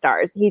movie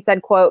stars. He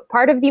said, quote,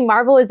 "Part of the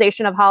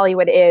Marvelization of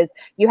Hollywood is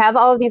you have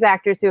all of these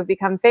actors who have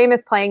become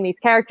famous playing these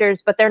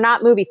characters, but they're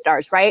not movie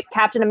stars, right?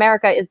 Captain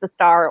America is the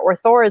star or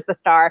Thor is the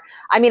star.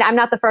 I mean, I'm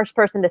not the first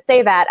person to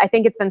say that. I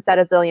think it's been said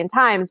a zillion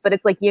times, but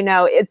it's like,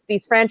 it's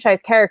these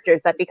franchise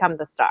characters that become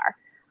the star."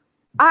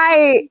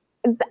 I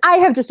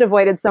have just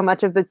avoided so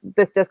much of this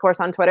discourse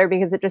on Twitter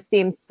because it just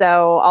seems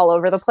so all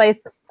over the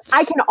place.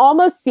 I can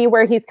almost see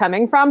where he's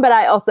coming from, but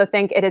I also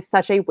think it is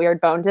such a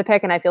weird bone to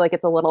pick, and I feel like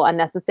it's a little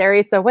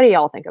unnecessary. So what do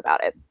y'all think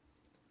about it?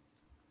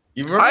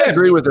 I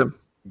agree with him.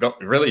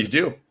 Really, you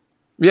do?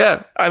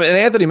 Yeah. I mean,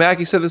 Anthony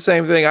Mackie said the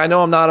same thing. I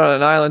know I'm not on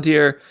an island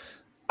here.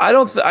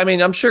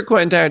 I'm sure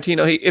Quentin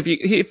Tarantino,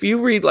 if you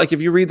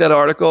read that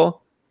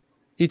article,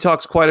 he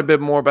talks quite a bit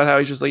more about how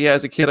he's just like, yeah,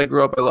 as a kid, I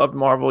grew up, I loved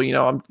Marvel.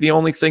 I'm the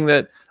only thing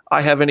that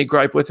I have any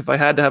gripe with, if I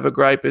had to have a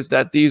gripe, is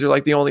that these are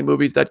like the only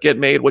movies that get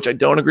made, which I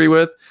don't agree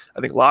with.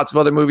 I think lots of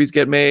other movies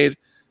get made.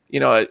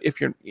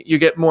 If you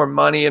get more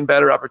money and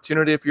better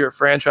opportunity if you're a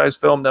franchise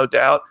film, no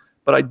doubt.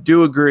 But I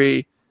do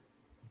agree,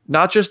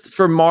 not just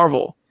for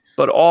Marvel,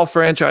 but all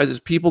franchises,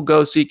 people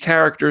go see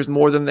characters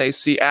more than they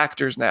see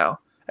actors now.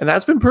 And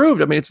that's been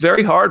proved. I mean, it's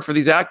very hard for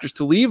these actors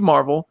to leave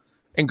Marvel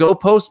and go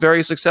post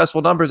very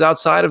successful numbers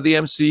outside of the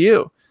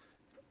MCU.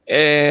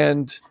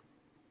 And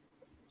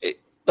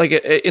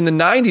in the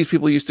 90s,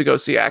 people used to go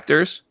see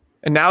actors,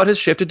 and now it has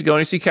shifted to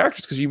going to see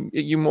characters because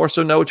you more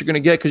so know what you're going to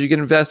get because you get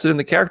invested in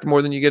the character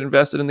more than you get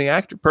invested in the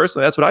actor.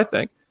 Personally, that's what I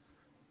think.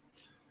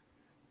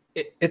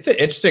 It's an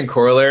interesting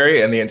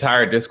corollary, and the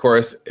entire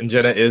discourse in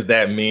Jenna is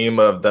that meme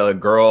of the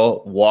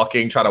girl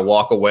trying to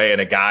walk away, and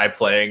a guy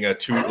playing a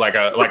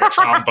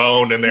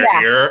trombone in their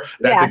ear.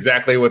 That's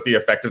exactly what the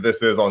effect of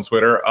this is on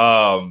Twitter.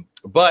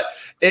 But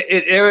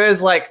it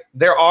is like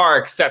there are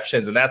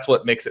exceptions, and that's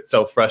what makes it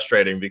so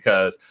frustrating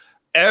because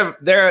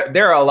there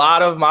are a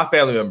lot of my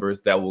family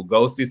members that will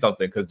go see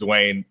something because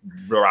Dwayne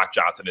The Rock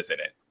Johnson is in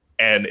it.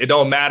 And it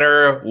don't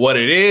matter what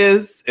it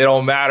is. It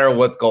don't matter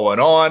what's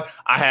going on.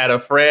 I had a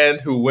friend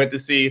who went to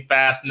see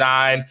Fast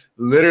 9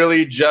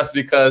 literally just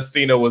because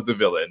Cena was the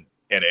villain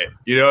in it.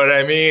 You know what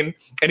I mean?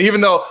 And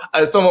even though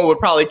someone would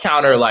probably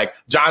counter like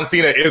John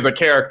Cena is a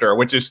character,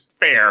 which is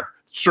fair,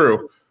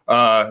 true.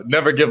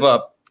 Never give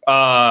up.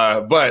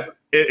 But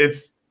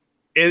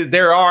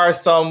there are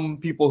some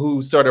people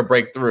who sort of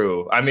break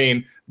through. I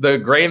mean, the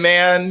Gray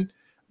Man.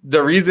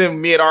 The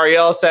reason me and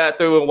Ariel sat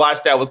through and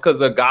watched that was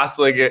because of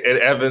Gosling and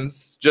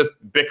Evans just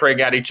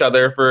bickering at each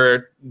other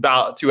for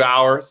about 2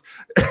 hours.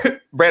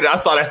 Brandon, I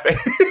saw that thing.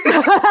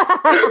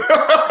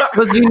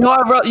 Because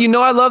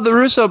I love the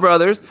Russo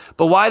brothers,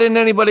 but why didn't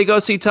anybody go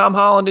see Tom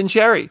Holland and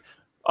Cherry?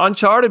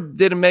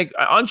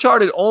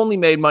 Uncharted only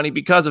made money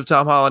because of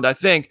Tom Holland, I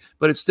think,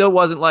 but it still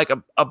wasn't like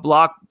a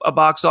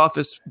box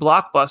office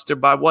blockbuster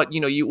by what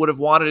you would have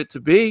wanted it to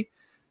be.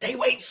 They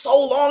wait so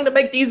long to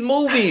make these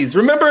movies.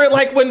 Remember,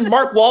 like when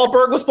Mark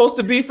Wahlberg was supposed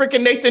to be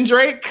freaking Nathan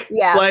Drake?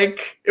 Yeah.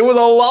 Like it was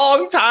a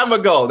long time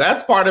ago.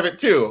 That's part of it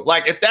too.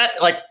 Like if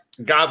that, like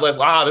God bless.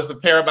 Wow, this is a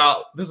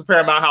Paramount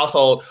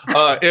household.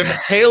 If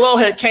Halo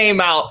had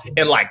came out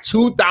in like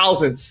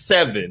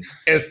 2007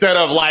 instead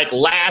of like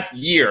last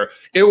year,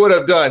 it would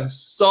have done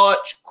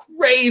such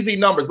crazy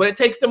numbers. But it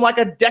takes them like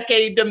a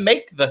decade to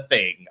make the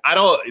thing.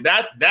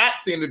 That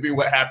seemed to be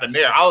what happened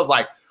there. I was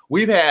like,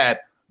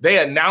 they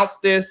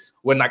announced this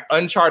when like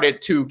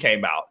Uncharted 2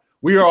 came out.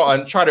 We are on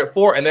Uncharted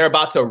 4 and they're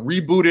about to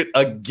reboot it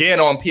again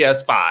on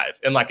PS5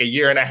 in like a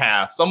year and a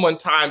half. Someone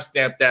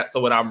timestamped that so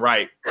when I'm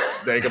right,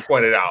 they can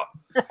point it out.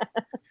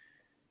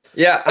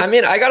 Yeah, I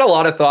mean, I got a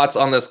lot of thoughts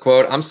on this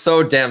quote. I'm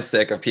so damn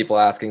sick of people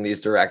asking these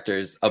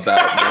directors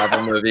about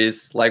Marvel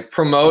movies, like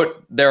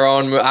promote their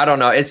own. I don't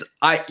know.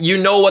 You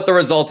know what the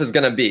result is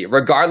going to be,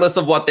 regardless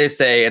of what they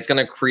say. It's going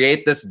to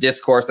create this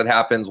discourse that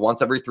happens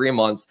once every 3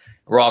 months.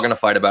 We're all going to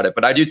fight about it.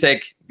 But I do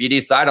take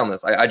BD's side on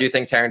this. I do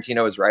think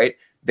Tarantino is right.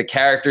 The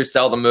characters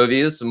sell the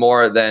movies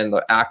more than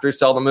the actors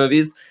sell the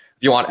movies.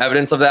 If you want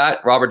evidence of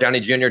that, Robert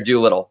Downey Jr.,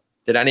 Doolittle.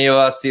 Did any of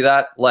us see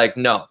that? Like,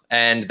 no.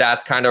 And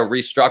that's kind of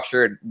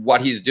restructured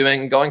what he's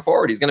doing going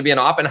forward. He's going to be an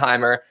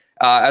Oppenheimer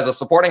as a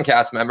supporting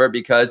cast member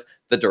because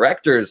the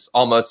directors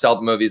almost sell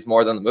the movies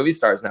more than the movie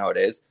stars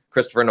nowadays.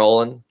 Christopher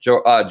Nolan,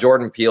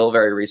 Jordan Peele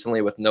very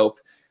recently with Nope,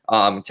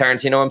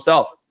 Tarantino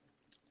himself.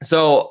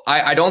 So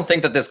I don't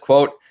think that this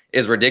quote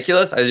is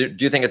ridiculous. I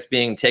do think it's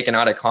being taken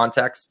out of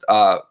context,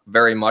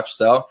 very much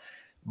so.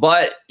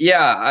 But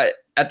yeah,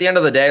 at the end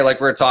of the day, like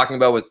we were talking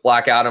about with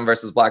Black Adam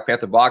versus Black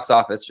Panther box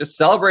office, just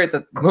celebrate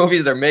that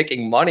movies are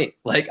making money.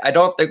 Like, I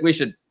don't think we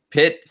should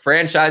pit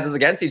franchises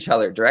against each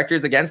other,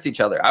 directors against each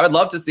other. I would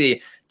love to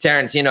see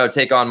Tarantino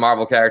take on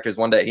Marvel characters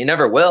one day. He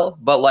never will,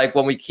 but like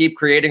when we keep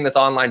creating this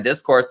online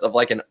discourse of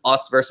like an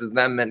us versus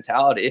them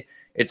mentality,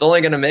 it's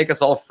only going to make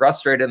us all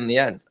frustrated in the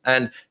end.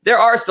 And there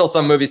are still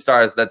some movie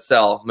stars that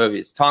sell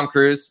movies. Tom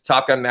Cruise,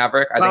 Top Gun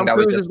Maverick. I think that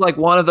was just like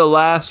one of the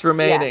last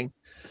remaining.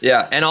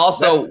 Yeah. And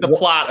also that's the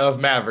plot of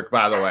Maverick,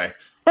 by the way.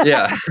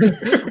 Yeah.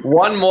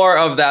 One more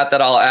of that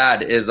I'll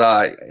add is,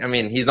 I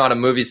mean, he's not a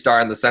movie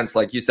star in the sense,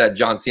 like you said,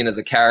 John Cena is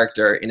a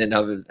character in and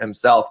of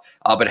himself.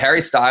 But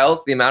Harry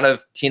Styles, the amount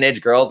of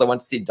teenage girls that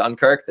went to see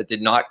Dunkirk that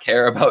did not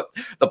care about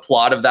the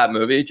plot of that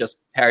movie,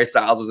 just Harry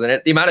Styles was in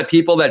it. The amount of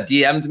people that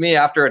DM'd me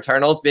after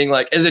Eternals being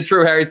like, is it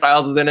true Harry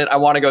Styles is in it? I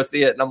want to go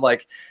see it. And I'm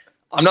like,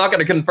 I'm not going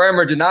to confirm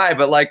or deny,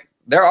 but like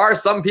there are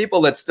some people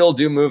that still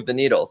do move the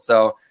needle.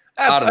 So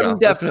I don't know.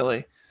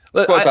 Definitely.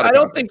 I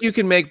don't think you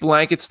can make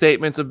blanket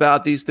statements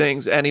about these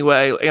things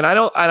anyway. And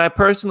I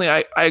personally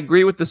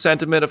agree with the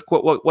sentiment of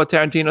what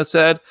Tarantino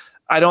said.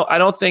 I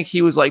don't think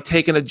he was like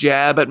taking a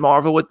jab at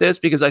Marvel with this,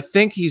 because I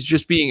think he's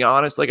just being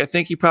honest. Like, I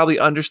think he probably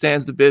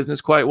understands the business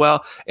quite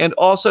well. And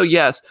also,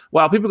 yes,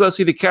 while people go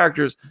see the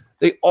characters,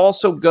 they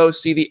also go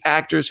see the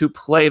actors who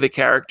play the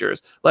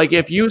characters. Like,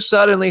 if you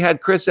suddenly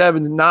had Chris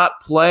Evans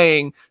not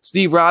playing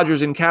Steve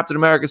Rogers in Captain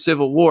America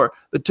Civil War,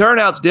 the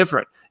turnout's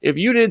different. If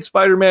you did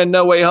Spider-Man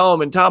No Way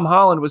Home and Tom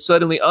Holland was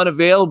suddenly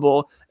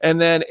unavailable, and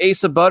then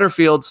Asa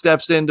Butterfield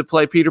steps in to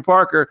play Peter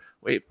Parker,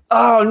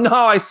 oh no,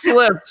 I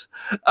slipped.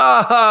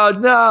 Oh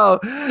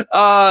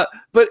no.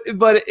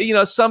 But you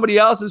know, somebody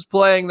else is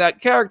playing that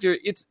character.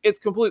 It's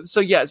complete. So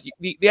yes,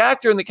 the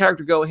actor and the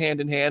character go hand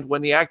in hand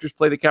when the actors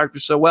play the character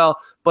so well,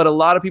 but a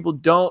lot of people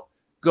don't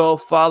go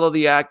follow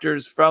the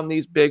actors from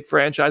these big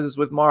franchises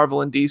with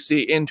Marvel and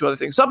DC into other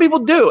things. Some people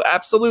do,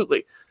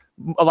 absolutely.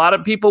 A lot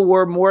of people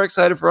were more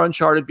excited for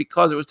Uncharted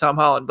because it was Tom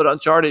Holland, but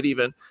Uncharted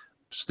even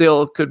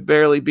still could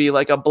barely be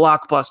like a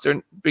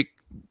blockbuster,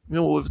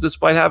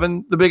 despite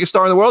having the biggest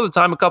star in the world at the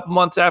time a couple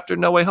months after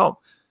No Way Home.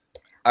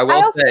 I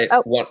will say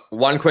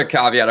one quick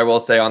caveat I will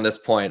say on this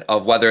point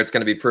of whether it's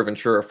going to be proven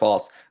true or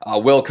false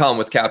will come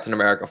with Captain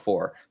America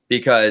 4,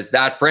 because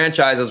that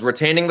franchise is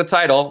retaining the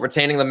title,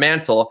 retaining the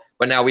mantle,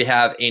 but now we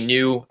have a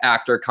new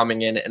actor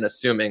coming in and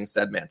assuming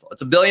said mantle.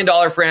 It's $1 billion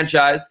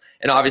franchise,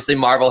 and obviously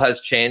Marvel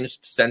has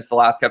changed since the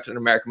last Captain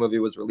America movie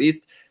was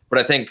released, but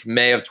I think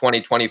May of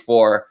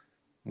 2024,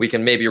 we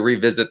can maybe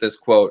revisit this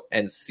quote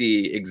and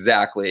see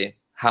exactly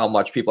how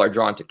much people are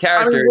drawn to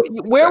characters. I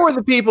mean, where were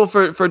the people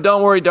for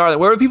Don't Worry, Darling?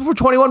 Where were the people for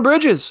 21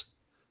 Bridges?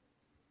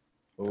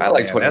 I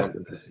like 21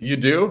 Bridges. You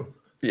do?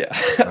 Yeah.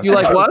 You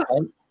like what?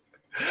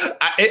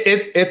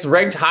 It's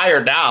ranked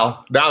higher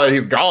now that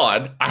he's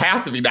gone. I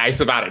have to be nice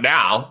about it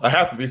now. I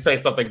have to say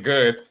something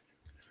good.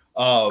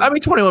 I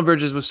mean, 21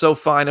 Bridges was so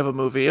fine of a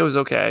movie. It was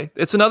okay.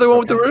 It's another one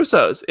with the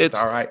Russos. It's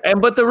all right.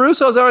 But the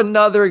Russos are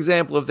another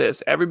example of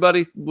this.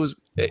 Everybody was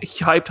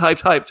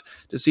hyped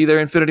to see their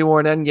Infinity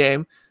War and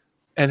Endgame.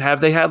 And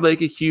have they had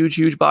like a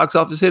huge box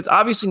office hits?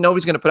 Obviously,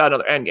 nobody's going to put out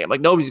another Endgame.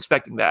 Like, nobody's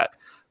expecting that.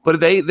 But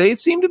they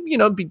seem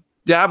to, be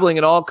dabbling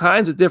in all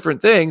kinds of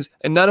different things,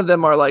 and none of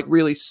them are like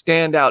really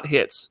standout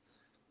hits.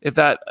 If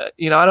that, I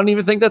don't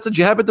even think that's a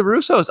jab at the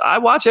Russos. I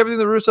watch everything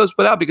the Russos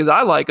put out because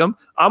I like them.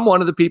 I'm one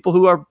of the people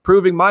who are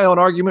proving my own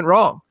argument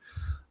wrong.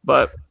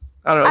 But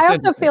I don't know. I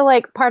also feel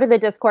like part of the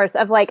discourse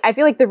of like, I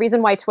feel like the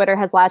reason why Twitter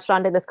has latched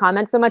onto this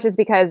comment so much is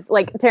because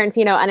like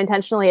Tarantino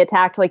unintentionally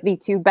attacked like the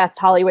two best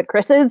Hollywood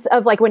Chris's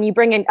of like when you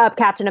bring up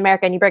Captain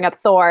America and you bring up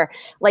Thor,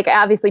 like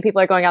obviously people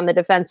are going on the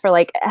defense for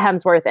like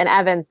Hemsworth and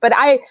Evans. But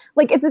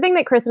it's a thing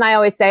that Chris and I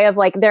always say of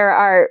like there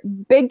are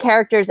big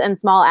characters and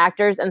small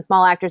actors and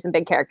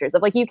big characters.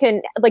 Of like you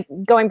can like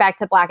going back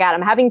to Black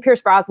Adam, having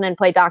Pierce Brosnan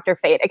play Dr.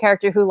 Fate, a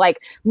character who like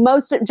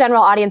most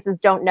general audiences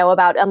don't know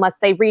about unless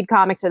they read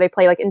comics or they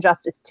play like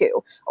Injustice 2.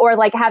 Or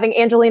like having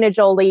Angelina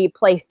Jolie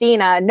play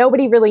Thena.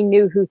 Nobody really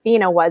knew who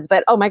Thena was,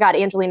 but oh my God,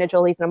 Angelina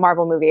Jolie's in a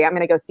Marvel movie. I'm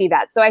going to go see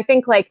that. So I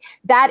think like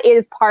that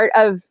is part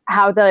of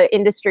how the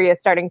industry is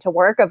starting to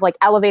work of like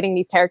elevating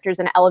these characters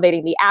and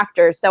elevating the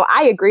actors. So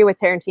I agree with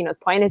Tarantino's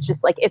point. It's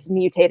just like it's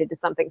mutated to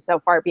something so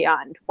far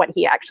beyond what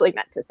he actually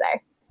meant to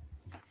say.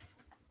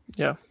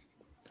 Yeah.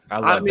 I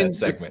love that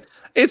segment.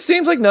 It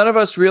seems like none of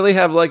us really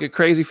have like a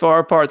crazy far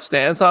apart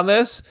stance on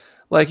this.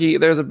 Like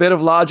there's a bit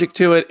of logic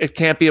to it. It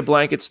can't be a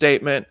blanket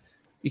statement.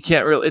 You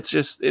can't really. It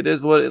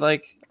is what it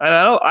like.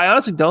 I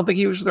honestly don't think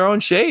he was throwing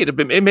shade.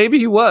 Maybe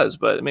he was,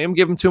 but maybe I'm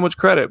giving him too much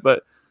credit.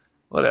 But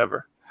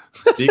whatever.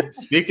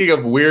 Speaking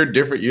of weird,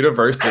 different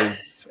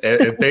universes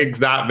and things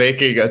not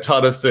making a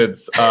ton of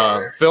sense,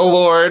 Phil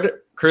Lord,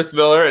 Chris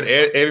Miller, and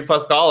Amy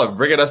Pascal are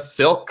bringing us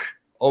Silk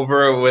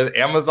over with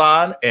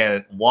Amazon,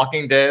 and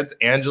Walking Dead's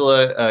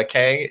Angela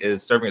Kang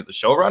is serving as the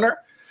showrunner.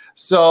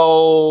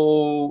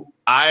 So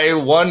I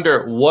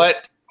wonder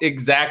what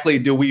exactly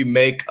do we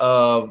make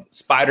of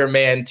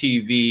Spider-Man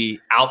TV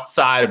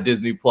outside of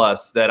Disney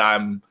Plus that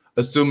I'm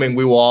assuming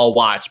we will all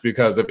watch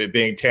because of it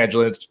being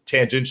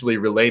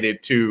tangentially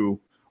related to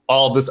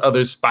all this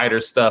other Spider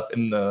stuff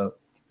in the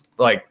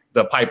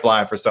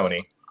pipeline for Sony.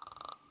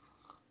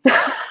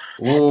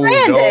 Ooh,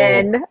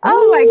 Brandon. no.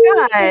 Oh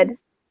my God.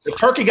 The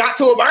turkey got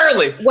to him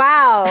early.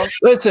 Wow.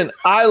 Listen,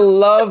 I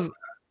love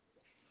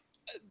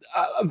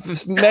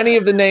many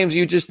of the names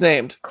you just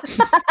named.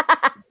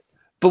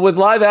 But with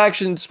live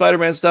action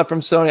Spider-Man stuff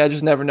from Sony, I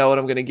just never know what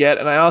I'm going to get.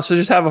 And I also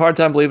just have a hard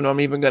time believing I'm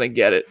even going to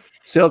get it.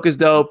 Silk is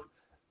dope.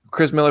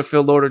 Chris Miller,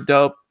 Phil Lord are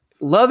dope.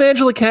 Love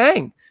Angela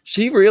Kang.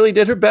 She really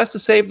did her best to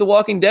save The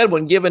Walking Dead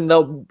when given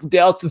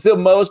dealt the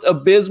most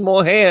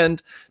abysmal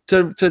hand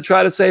to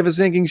try to save a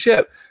sinking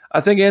ship. I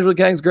think Angela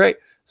Kang's great.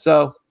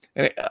 So,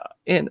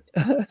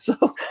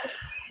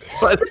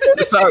 but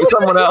sorry,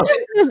 someone else.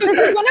 This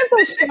is one of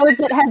those shows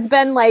that has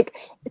been like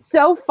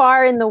so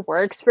far in the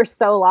works for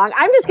so long.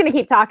 I'm just going to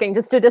keep talking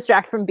just to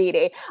distract from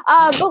BD.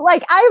 But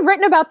like I've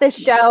written about this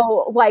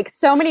show like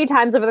so many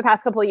times over the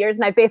past couple of years,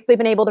 and I've basically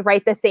been able to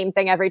write the same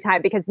thing every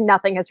time because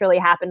nothing has really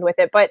happened with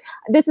it. But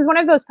this is one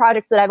of those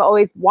projects that I've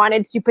always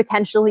wanted to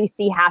potentially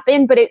see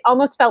happen, but it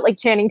almost felt like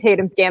Channing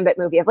Tatum's Gambit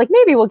movie of like,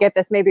 maybe we'll get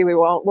this, maybe we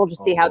won't. We'll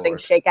just see how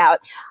things shake out.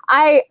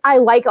 I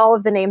like all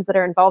of the names that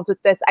are involved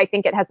with this. I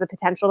think it has the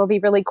potential to be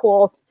really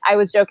cool. I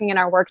was joking in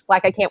our work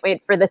Slack, I can't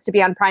wait for this to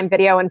be on Prime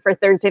Video and for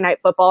Thursday Night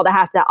Football to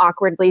have to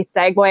awkwardly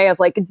segue of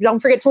like, don't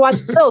forget to watch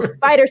Silk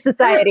Spider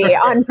Society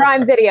on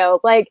Prime Video.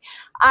 Like,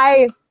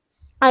 I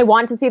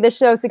want to see this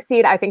show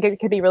succeed. I think it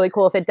could be really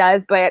cool if it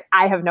does, but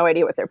I have no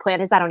idea what their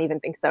plan is. I don't even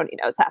think Sony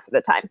knows half of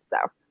the time. So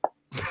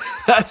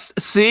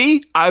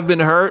see, I've been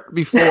hurt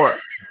before.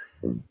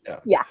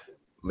 Yeah.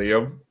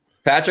 Liam.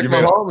 Patrick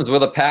Mahomes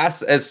with a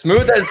pass as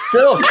smooth as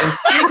silk. And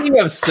speaking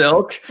of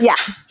silk,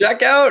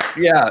 check out.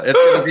 Yeah, it's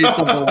going to be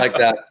something like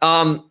that.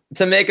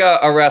 To make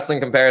a wrestling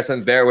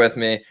comparison, bear with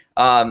me.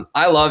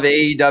 I love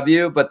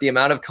AEW, but the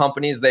amount of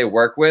companies they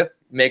work with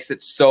makes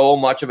it so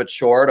much of a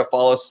chore to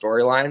follow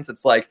storylines.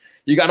 It's like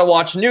you got to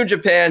watch New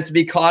Japan to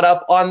be caught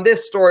up on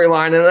this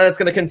storyline, and then it's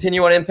going to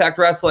continue on Impact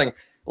Wrestling.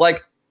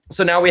 Like,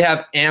 so now we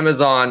have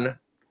Amazon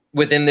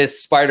within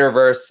this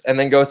Spider-Verse, and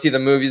then go see the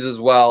movies as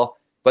well.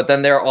 But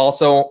then they're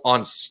also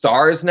on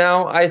Stars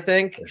now, I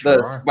think,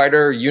 the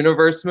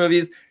Spider-Universe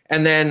movies.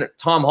 And then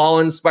Tom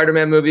Holland's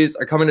Spider-Man movies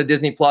are coming to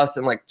Disney Plus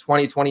in like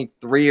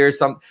 2023 or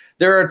something.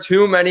 There are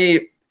too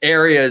many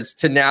areas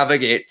to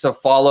navigate to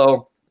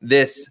follow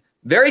this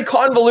very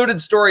convoluted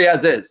story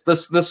as is. The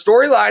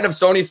storyline of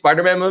Sony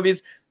Spider-Man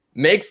movies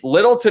makes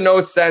little to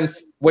no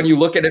sense when you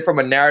look at it from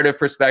a narrative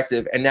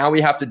perspective. And now we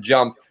have to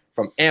jump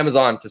from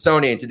Amazon to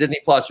Sony and to Disney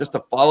Plus just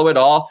to follow it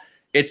all.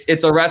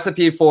 It's a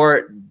recipe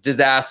for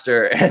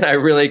disaster, and I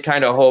really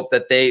kind of hope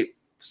that they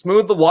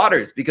smooth the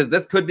waters because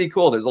this could be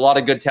cool. There's a lot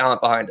of good talent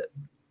behind it.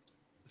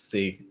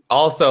 See,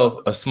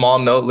 also a small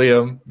note,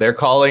 Liam, they're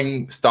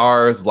calling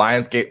Stars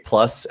Lionsgate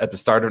Plus at the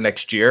start of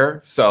next year,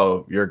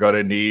 so you're going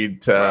to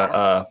need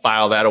to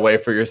file that away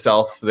for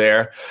yourself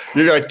there.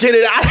 You're going to get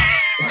it out.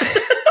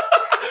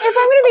 If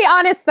I'm going to be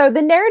honest, though,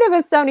 the narrative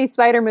of Sony's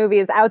Spider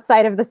movies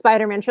outside of the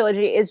Spider-Man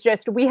trilogy is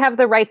just we have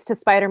the rights to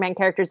Spider-Man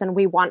characters and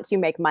we want to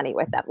make money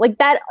with them. Like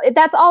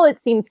that's all it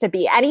seems to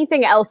be.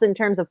 Anything else in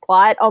terms of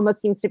plot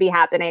almost seems to be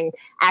happening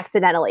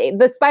accidentally.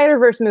 The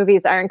Spider-Verse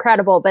movies are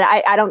incredible, but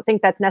I don't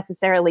think that's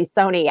necessarily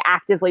Sony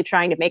actively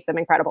trying to make them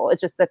incredible.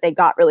 It's just that they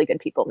got really good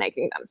people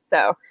making them.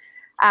 So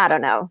I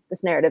don't know.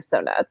 This narrative's so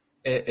nuts.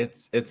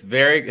 It's going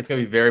to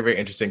be very, very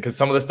interesting because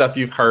some of the stuff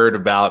you've heard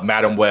about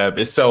Madam Web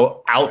is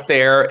so out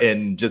there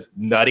and just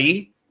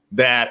nutty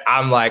that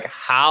I'm like,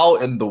 how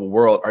in the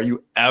world are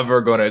you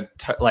ever going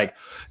to like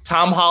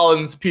Tom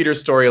Holland's Peter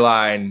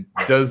storyline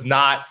does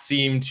not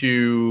seem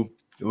to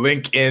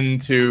link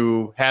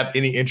into have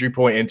any entry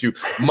point into,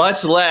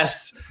 much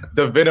less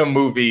the Venom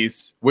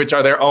movies, which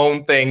are their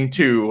own thing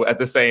too at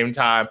the same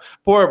time.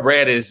 Poor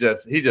Brad is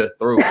he just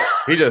threw.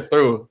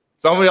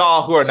 Some of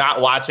y'all who are not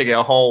watching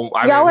at home,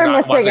 y'all are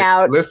missing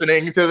out.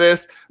 Listening to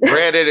this,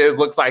 Brandon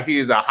looks like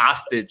he's a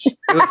hostage. It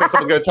looks like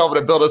someone's going to tell him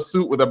to build a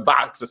suit with a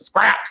box of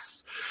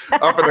scraps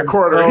up in the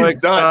corner. So he's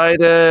excited.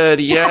 Done.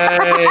 Yay.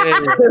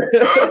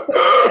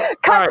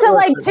 Cut to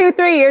like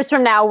 2-3 years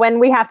from now when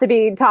we have to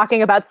be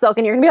talking about Silk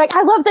and you're going to be like,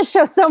 I love this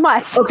show so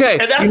much. Okay,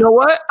 you know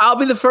what? I'll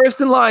be the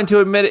first in line to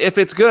admit it if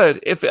it's good.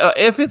 If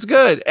it's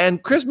good.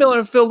 And Chris Miller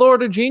and Phil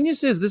Lord are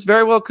geniuses. This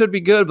very well could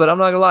be good, but I'm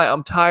not going to lie.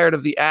 I'm tired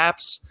of the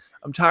apps.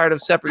 I'm tired of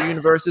separate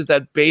universes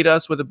that bait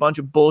us with a bunch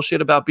of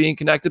bullshit about being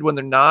connected when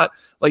they're not.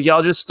 Like,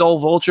 y'all just stole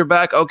Vulture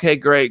back. Okay,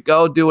 great.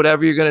 Go do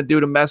whatever you're going to do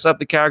to mess up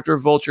the character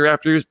of Vulture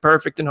after he was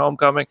perfect in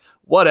Homecoming.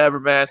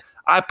 Whatever, man.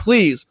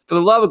 Please, for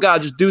the love of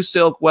God, just do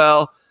Silk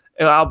well.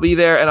 And I'll be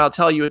there and I'll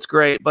tell you it's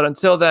great. But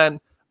until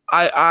then,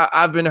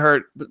 I've been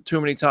hurt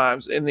too many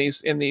times in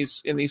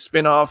these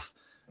spin-off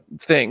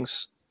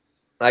things.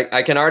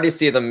 I can already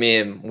see the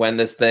meme when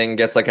this thing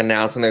gets like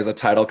announced and there's a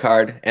title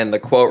card and the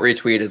quote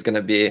retweet is going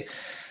to be,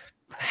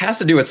 has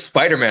to do with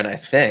Spider-Man, I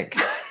think.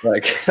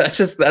 Like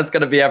that's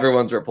going to be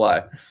everyone's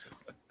reply.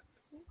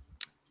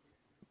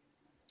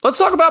 Let's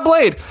talk about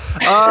Blade.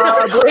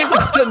 Blade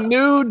got a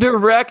new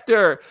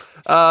director,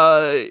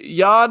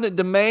 Jan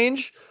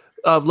Demange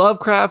of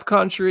Lovecraft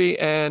Country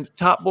and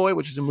Top Boy,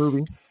 which is a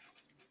movie.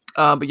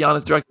 But Jan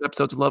has directed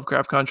episodes of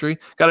Lovecraft Country.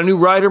 Got a new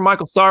writer,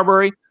 Michael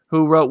Sarbury,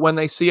 who wrote When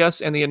They See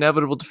Us and the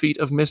Inevitable Defeat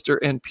of Mr.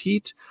 and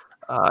Pete.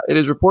 It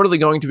is reportedly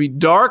going to be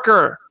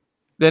darker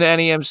than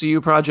any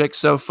MCU project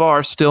so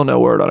far. Still no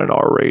word on an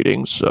R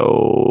rating,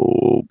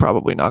 so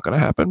probably not going to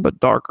happen, but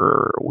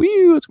darker. It's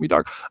going to be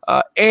dark.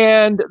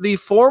 And the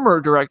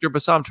former director,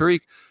 Bassam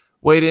Tariq,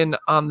 weighed in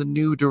on the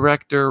new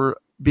director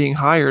being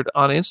hired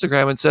on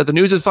Instagram and said, "The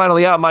news is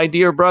finally out. My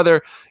dear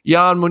brother,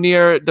 Jan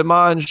Munir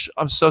Demange,"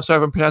 I'm so sorry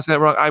if I'm pronouncing that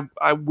wrong.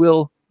 I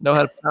will know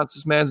how to pronounce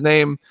this man's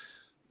name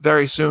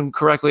very soon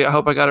correctly. I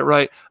hope I got it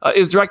right.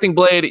 Is directing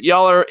Blade.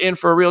 Y'all are in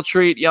for a real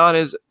treat. Jan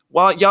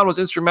was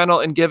instrumental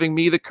in giving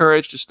me the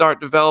courage to start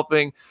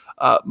developing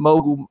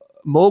Mogul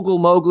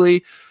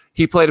Mowgli.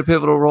 He played a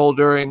pivotal role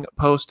during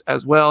post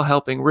as well,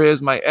 helping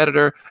Riz, my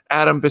editor,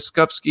 Adam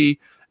Biskupski,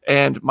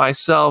 and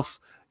myself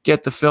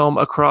get the film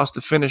across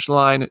the finish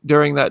line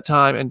during that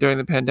time. And during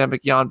the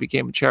pandemic, Jan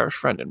became a cherished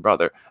friend and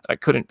brother. I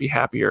couldn't be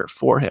happier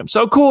for him.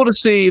 So cool to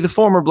see the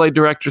former Blade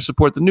director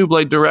support the new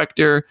Blade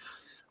director.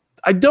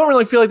 I don't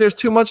really feel like there's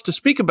too much to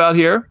speak about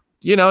here.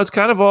 You know, it's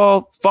kind of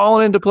all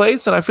fallen into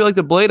place, and I feel like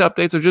the Blade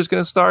updates are just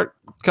going to start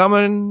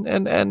coming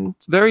and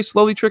very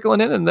slowly trickling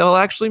in, and they'll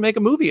actually make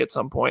a movie at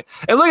some point.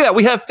 And look at that.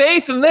 We have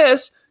faith in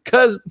this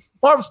because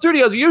Marvel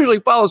Studios usually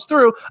follows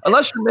through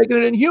unless you're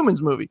making an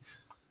Inhumans movie.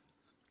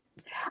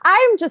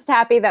 I'm just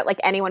happy that like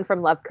anyone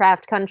from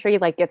Lovecraft Country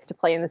like gets to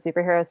play in the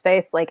superhero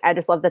space. Like I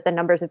just love that the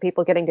numbers of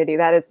people getting to do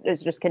that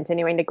is just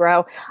continuing to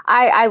grow.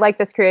 I like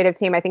this creative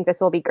team. I think this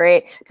will be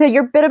great. To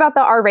your bit about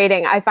the R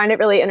rating, I find it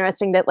really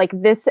interesting that like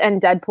this and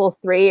Deadpool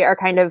 3 are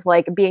kind of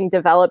like being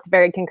developed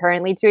very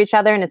concurrently to each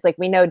other. And it's like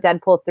we know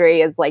Deadpool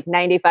 3 is like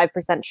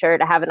 95% sure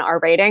to have an R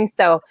rating.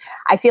 So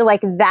I feel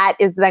like that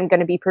is then going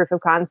to be proof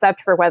of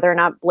concept for whether or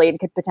not Blade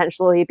could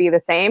potentially be the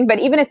same. But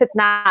even if it's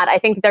not, I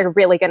think they're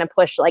really going to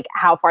push like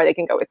how far they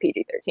can go with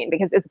PG-13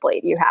 because it's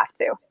Blade. You have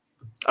to.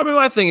 I mean,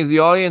 my thing is the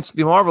audience,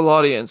 the Marvel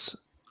audience.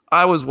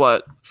 I was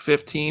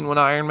 15 when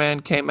Iron Man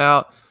came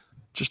out,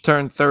 just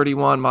turned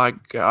 31. My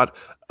God.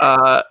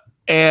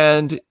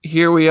 And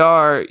here we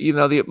are, you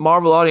know, the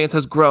Marvel audience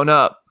has grown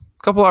up.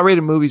 A couple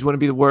R-rated movies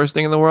wouldn't be the worst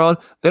thing in the world.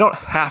 They don't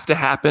have to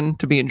happen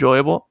to be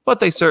enjoyable,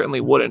 but they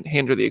certainly wouldn't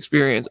hinder the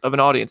experience of an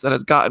audience that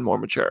has gotten more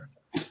mature.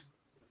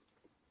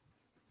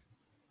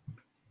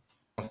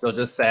 So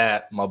just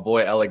sad, my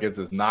boy Elegance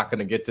is not going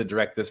to get to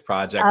direct this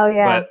project. Oh,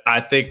 yeah. But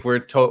I think we're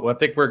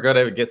going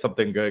to get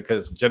something good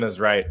because Jenna's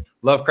right.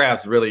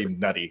 Lovecraft's really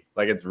nutty.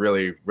 Like it's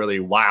really,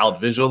 really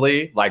wild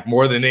visually. Like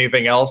more than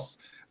anything else,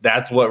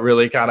 that's what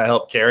really kind of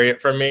helped carry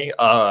it for me.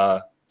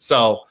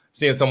 So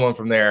seeing someone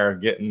from there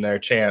getting their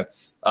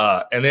chance,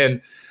 and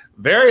then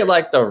very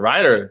like the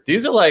writer.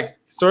 These are like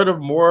sort of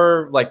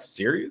more like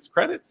serious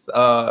credits.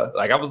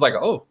 Like I was like,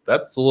 oh,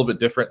 that's a little bit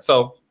different.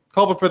 So.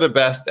 Hoping for the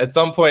best. At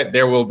some point,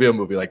 there will be a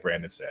movie, like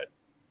Brandon said.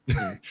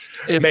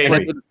 If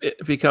Maybe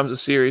it becomes a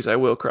series, I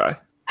will cry.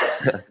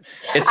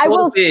 It's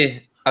cool to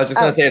see. I was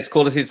just going to say it's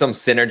cool to see some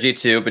synergy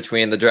too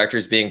between the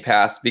directors being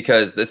passed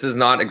because this is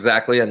not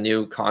exactly a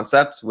new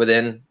concept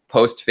within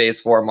post Phase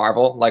 4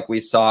 Marvel. Like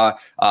we saw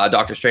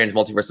Doctor Strange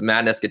Multiverse of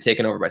Madness get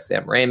taken over by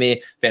Sam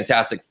Raimi.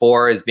 Fantastic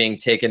Four is being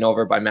taken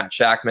over by Matt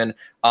Shakman.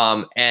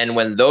 And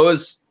when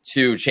those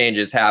two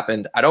changes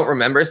happened, I don't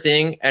remember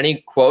seeing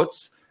any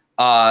quotes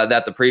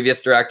that the previous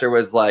director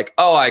was like,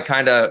 oh, I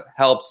kind of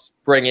helped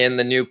bring in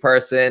the new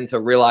person to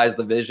realize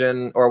the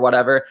vision or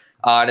whatever.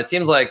 And it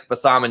seems like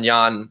Bassam and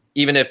Jan,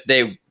 even if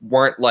they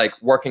weren't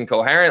like working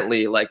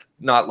coherently, like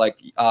not like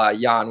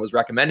Jan was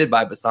recommended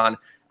by Bassam,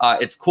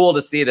 it's cool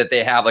to see that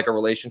they have like a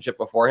relationship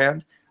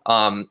beforehand.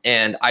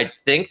 And I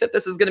think that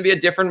this is going to be a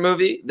different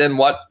movie than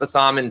what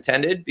Bassam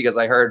intended because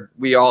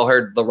we all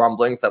heard the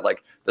rumblings that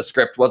like the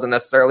script wasn't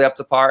necessarily up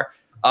to par.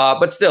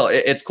 But still,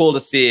 it's cool to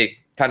see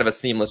kind of a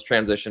seamless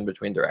transition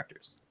between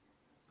directors.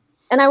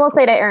 And I will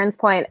say to Aaron's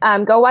point,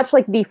 go watch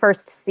like the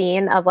first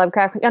scene of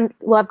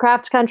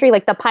Lovecraft Country,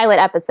 like the pilot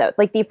episode,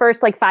 like the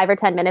first like 5 or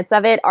 10 minutes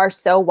of it are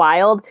so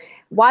wild.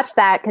 Watch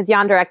that because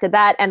Jan directed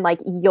that and like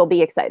you'll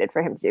be excited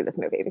for him to do this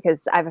movie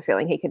because I have a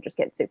feeling he could just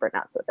get super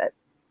nuts with it.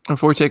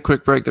 Before we take a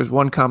quick break, there's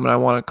one comment I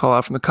want to call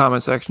out from the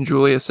comment section.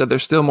 Julia said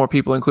there's still more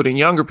people, including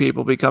younger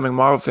people, becoming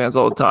Marvel fans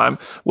all the time,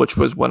 which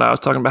was when I was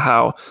talking about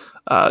how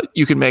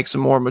you can make some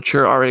more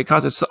mature R-rated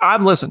content. So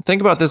listen,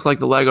 think about this like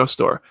the Lego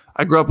store.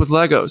 I grew up with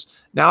Legos.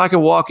 Now I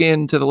can walk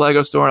into the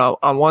Lego store and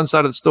on one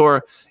side of the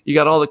store, you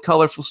got all the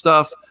colorful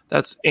stuff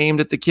that's aimed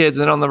at the kids.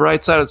 And on the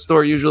right side of the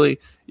store, usually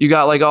you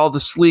got like all the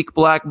sleek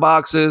black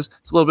boxes.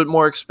 It's a little bit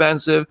more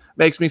expensive.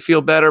 Makes me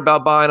feel better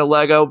about buying a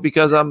Lego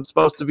because I'm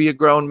supposed to be a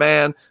grown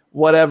man,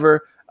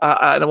 whatever.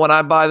 And when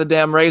I buy the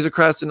damn Razor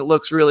Crest and it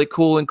looks really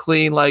cool and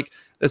clean, like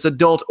this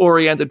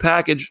adult-oriented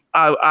package,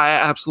 I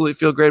absolutely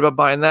feel great about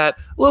buying that.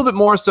 A little bit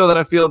more so than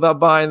I feel about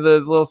buying the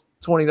little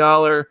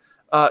 $20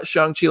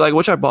 Shang-Chi, like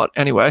which I bought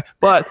anyway.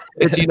 But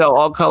it's, you know,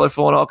 all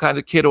colorful and all kinds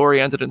of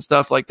kid-oriented and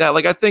stuff like that.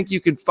 Like I think you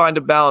can find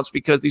a balance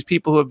because these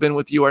people who have been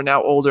with you are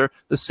now older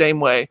the same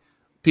way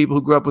people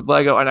who grew up with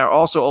Lego and are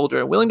also older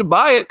and willing to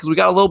buy it because we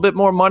got a little bit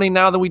more money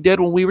now than we did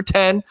when we were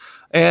 10.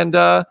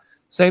 And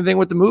Same thing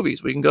with the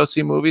movies. We can go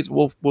see movies.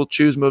 We'll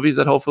choose movies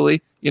that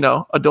hopefully,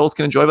 adults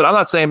can enjoy. But I'm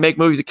not saying make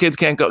movies that kids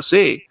can't go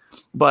see.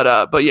 But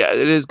yeah,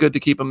 it is good to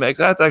keep a mix.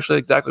 That's actually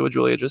exactly what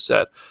Julia just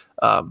said.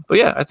 But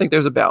yeah, I think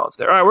there's a balance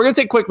there. All right, we're gonna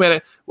take a quick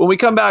minute. When we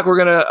come back, we're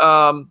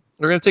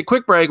gonna take a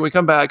quick break. When we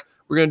come back,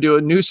 we're gonna do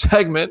a new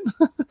segment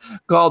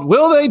called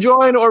 "Will They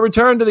Join or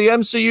Return to the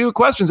MCU?"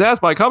 Questions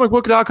asked by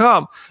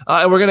comicbook.com,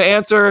 and we're gonna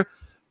answer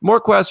more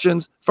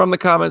questions from the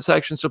comment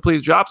section. So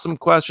please drop some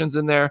questions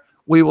in there.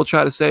 We will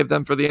try to save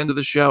them for the end of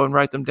the show and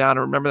write them down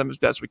and remember them as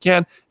best we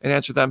can and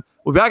answer them.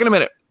 We'll be back in a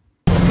minute.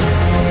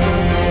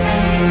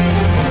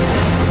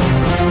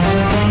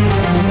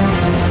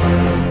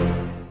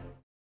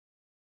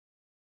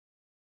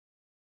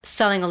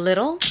 Selling a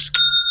little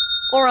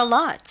or a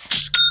lot?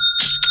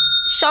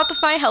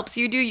 Shopify helps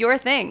you do your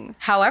thing,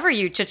 however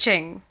you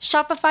cha-ching.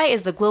 Shopify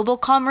is the global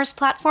commerce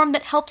platform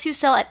that helps you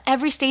sell at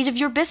every stage of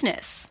your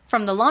business.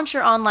 From the launch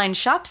your online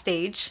shop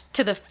stage,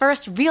 to the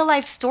first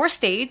real-life store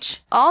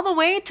stage, all the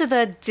way to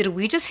the did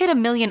we just hit 1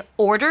 million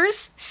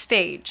orders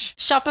stage.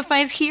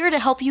 Shopify's here to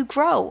help you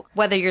grow.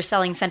 Whether you're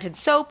selling scented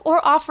soap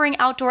or offering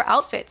outdoor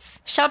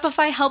outfits,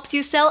 Shopify helps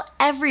you sell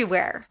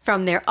everywhere.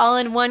 From their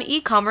all-in-one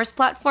e-commerce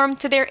platform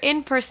to their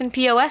in-person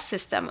POS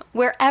system,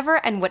 wherever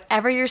and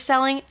whatever you're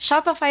selling,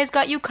 Shopify's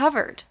got you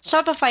covered.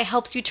 Shopify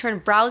helps you turn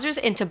browsers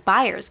into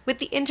buyers with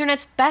the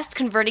internet's best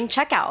converting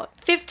checkout.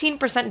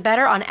 15%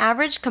 better on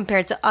average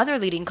compared to other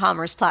leading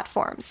commerce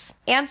platforms.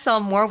 And sell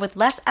more with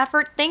less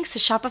effort thanks to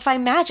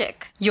Shopify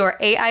Magic, your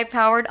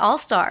AI-powered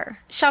all-star.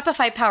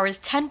 Shopify powers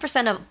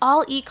 10% of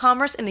all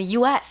e-commerce in the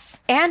US.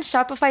 And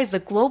Shopify is the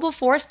global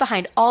force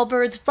behind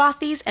Allbirds,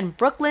 Rothy's, and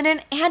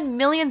Brooklinen, and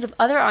millions of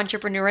other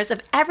entrepreneurs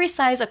of every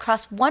size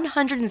across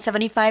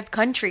 175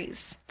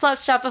 countries.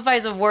 Plus,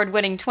 Shopify's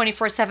award-winning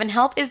 24/7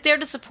 help is there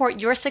to support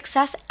your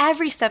success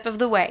every step of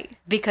the way.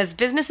 Because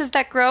businesses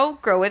that grow,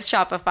 grow with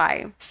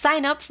Shopify.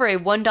 Sign up for a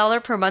 $1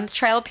 per month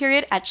trial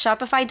period at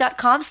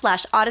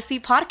shopify.com/Odyssey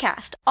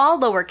Podcast, all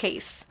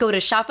lowercase. Go to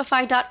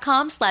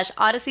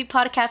shopify.com/Odyssey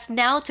Podcast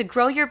now to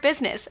grow your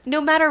business,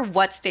 no matter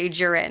what stage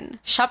you're in.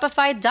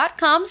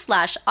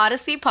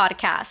 Shopify.com/Odyssey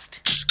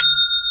Podcast.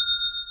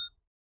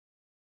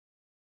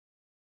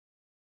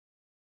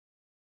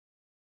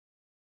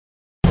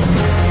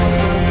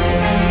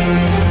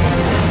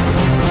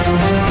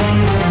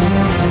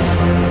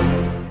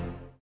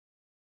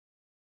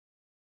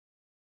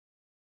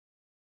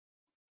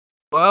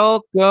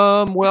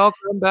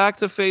 Welcome back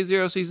to Phase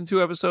Zero, Season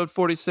 2, Episode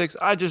 46.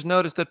 I just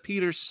noticed that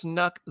Peter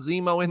snuck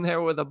Zemo in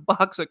there with a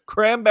box of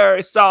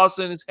cranberry sauce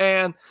in his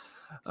hand.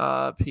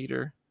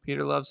 Peter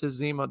loves his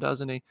Zemo,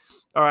 doesn't he?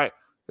 All right,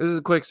 this is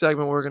a quick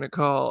segment we're going to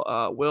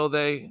call Will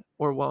They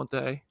or Won't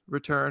They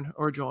Return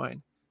or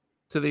Join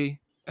to the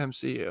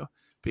MCU?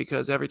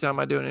 Because every time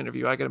I do an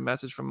interview, I get a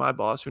message from my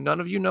boss, who none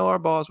of you know our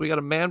boss. We got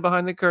a man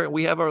behind the curtain.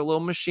 We have our little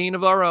machine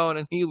of our own,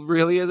 and he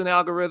really is an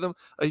algorithm,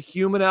 a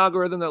human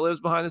algorithm that lives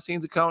behind the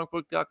scenes at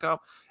comicbook.com.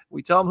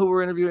 We tell him who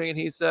we're interviewing, and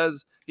he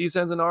sends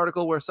an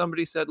article where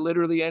somebody said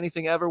literally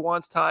anything ever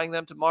once tying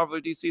them to Marvel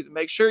or DC.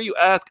 Make sure you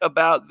ask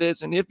about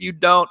this, and if you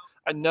don't,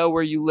 I know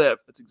where you live.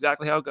 That's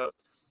exactly how it goes.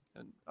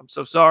 And I'm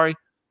so sorry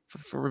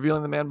for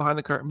revealing the man behind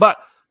the curtain. But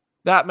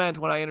that meant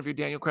when I interviewed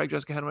Daniel Craig,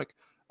 Jessica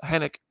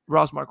Hennick,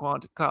 Ross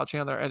Marquand, Kyle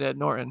Chandler, and Ed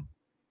Norton,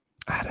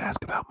 I had to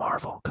ask about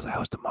Marvel because I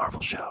host a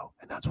Marvel show,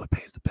 and that's what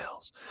pays the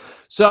bills.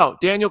 So,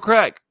 Daniel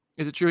Craig,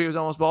 is it true he was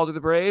almost Balder the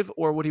Brave,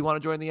 or would he want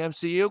to join the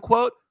MCU?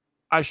 Quote,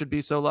 I should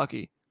be so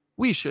lucky.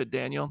 We should,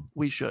 Daniel.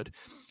 We should.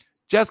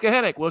 Jessica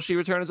Hennick, will she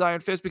return as Iron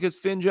Fist because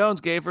Finn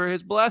Jones gave her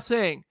his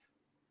blessing?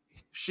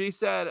 She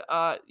said,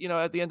 at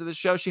the end of the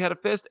show, she had a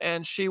fist,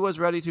 and she was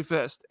ready to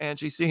fist, and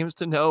she seems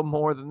to know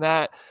more than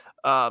that.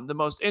 The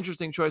most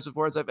interesting choice of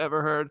words I've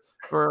ever heard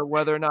for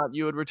whether or not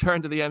you would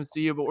return to the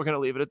MCU, but we're going to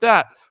leave it at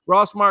that.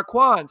 Ross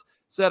Marquand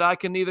said, I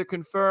can neither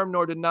confirm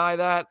nor deny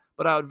that,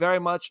 but I would very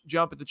much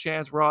jump at the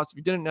chance. Ross, if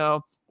you didn't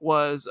know,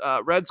 was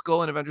Red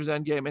Skull in Avengers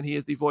Endgame, and he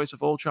is the voice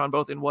of Ultron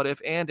both in What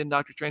If and in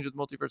Doctor Strange with the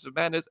Multiverse of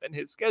Madness, and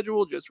his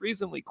schedule just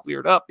recently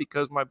cleared up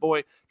because my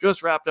boy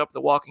just wrapped up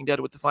The Walking Dead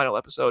with the final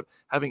episode,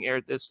 having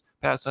aired this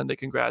past Sunday.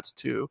 Congrats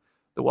to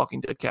the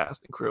Walking Dead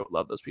cast and crew.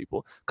 Love those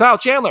people. Kyle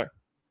Chandler.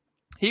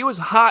 He was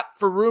hot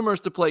for rumors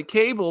to play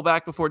Cable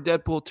back before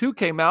Deadpool 2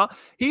 came out.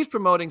 He's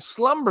promoting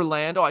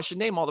Slumberland. Oh, I should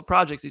name all the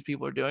projects these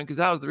people are doing because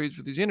that was the reason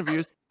for these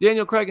interviews.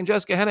 Daniel Craig and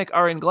Jessica Hennick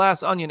are in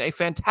Glass Onion, a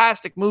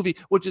fantastic movie,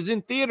 which is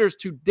in theaters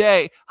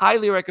today.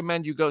 Highly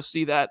recommend you go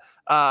see that.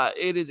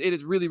 It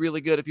is really,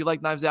 really good. If you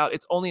like Knives Out,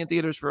 it's only in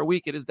theaters for a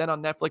week. It is then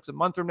on Netflix a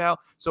month from now.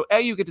 So A,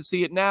 you get to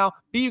see it now.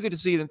 B, you get to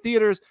see it in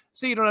theaters.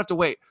 C, you don't have to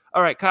wait.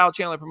 All right, Kyle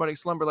Chandler promoting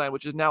Slumberland,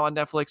 which is now on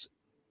Netflix.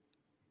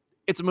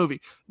 It's a movie.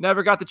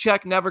 Never got the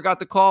check, never got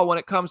the call when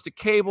it comes to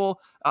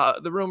Cable.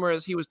 The rumor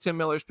is he was Tim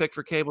Miller's pick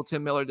for Cable.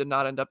 Tim Miller did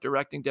not end up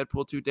directing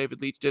Deadpool 2.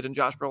 David Leitch did, and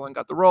Josh Brolin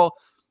got the role.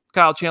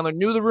 Kyle Chandler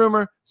knew the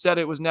rumor, said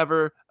it was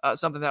never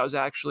something that was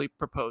actually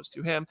proposed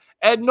to him.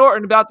 Ed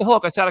Norton about the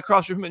Hulk. I sat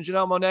across from him and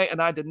Janelle Monáe, and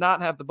I did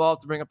not have the balls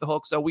to bring up the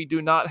Hulk, so we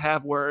do not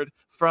have word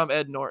from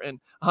Ed Norton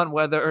on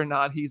whether or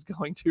not he's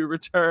going to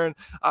return.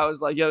 I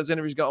was like, yeah, this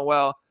interview's going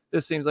well.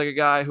 this seems like a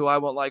guy who I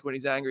won't like when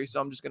he's angry,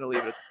 so I'm just going to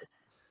leave it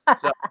at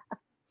this. So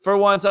for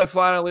once, I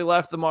finally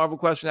left the Marvel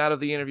question out of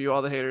the interview.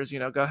 All the haters,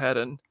 go ahead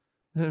and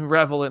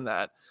revel in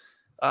that.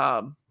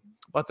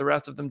 But the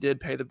rest of them did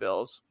pay the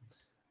bills.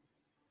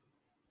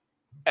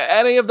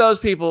 Any of those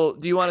people,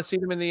 do you want to see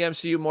them in the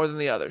MCU more than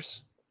the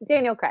others?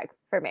 Daniel Craig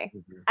for me.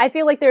 I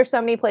feel like there's so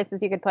many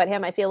places you could put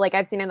him. I feel like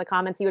I've seen in the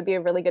comments he would be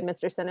a really good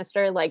Mr.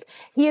 Sinister. Like,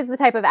 he is the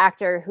type of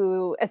actor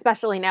who,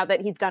 especially now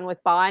that he's done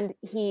with Bond,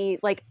 he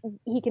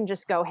can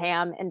just go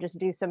ham and just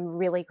do some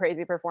really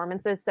crazy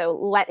performances. So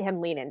let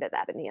him lean into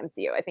that in the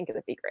MCU. I think it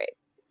would be great.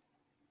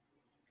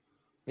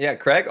 Yeah,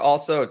 Craig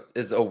also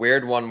is a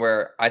weird one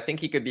where I think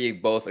he could be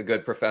both a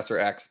good Professor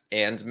X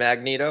and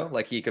Magneto.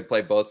 Like, he could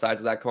play both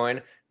sides of that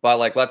coin. But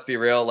like, let's be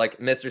real, like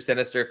Mr.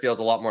 Sinister feels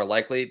a lot more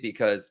likely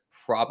because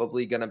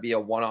probably going to be a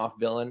one-off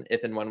villain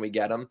if and when we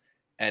get him.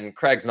 And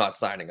Craig's not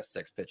signing a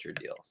 6-picture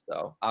deal.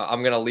 So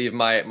I'm going to leave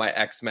my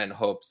X-Men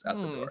hopes at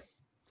the door.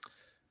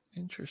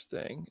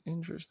 Interesting.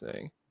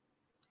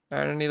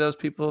 Aren't any of those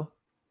people?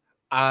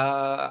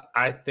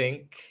 I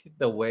think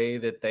the way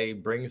that they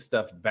bring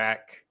stuff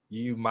back,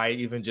 you might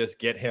even just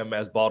get him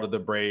as Balder the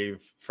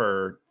Brave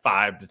for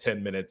 5 to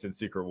 10 minutes in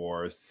Secret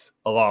Wars,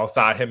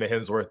 alongside him and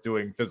Hemsworth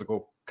doing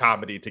physical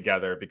comedy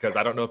together. Because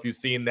I don't know if you've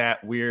seen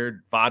that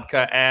weird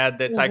vodka ad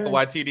that Taika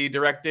Waititi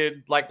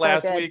directed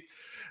last week.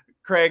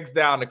 Craig's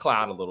down to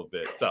clown a little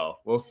bit, so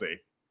we'll see.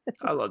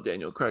 I love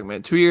Daniel Craig,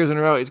 man. 2 years in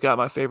a row, he's got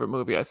my favorite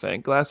movie, I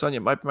think. Glass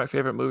Onion might be my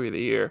favorite movie of the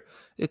year.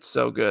 It's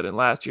so good. And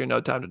last year,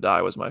 No Time to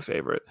Die was my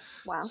favorite.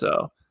 Wow.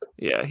 So,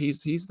 yeah,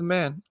 he's the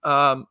man.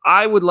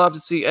 I would love to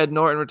see Ed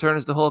Norton return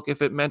as the Hulk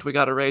if it meant we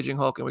got a raging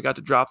Hulk and we got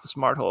to drop the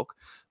smart Hulk.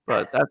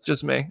 But that's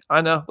just me.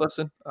 I know.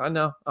 Listen, I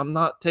know. I'm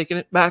not taking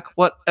it back.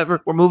 Whatever.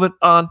 We're moving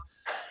on.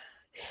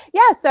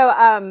 Yeah,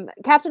 so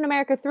Captain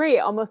America 3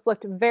 almost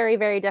looked very,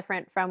 very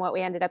different from what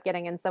we ended up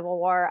getting in Civil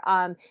War.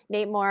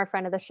 Nate Moore, a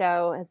friend of the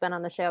show, has been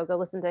on the show. Go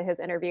listen to his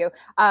interview.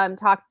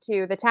 Talked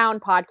to the Town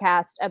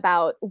podcast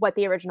about what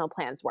the original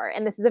plans were.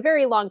 And this is a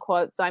very long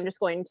quote, so I'm just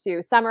going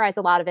to summarize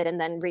a lot of it and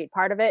then read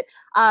part of it.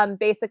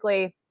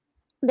 Basically,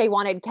 they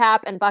wanted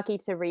Cap and Bucky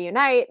to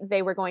reunite.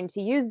 They were going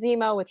to use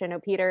Zemo, which I know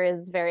Peter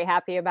is very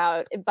happy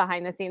about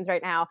behind the scenes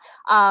right now.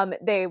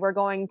 They were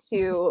going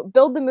to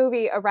build the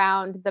movie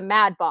around the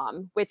Mad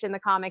Bomb, which in the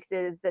comics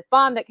is this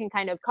bomb that can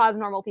kind of cause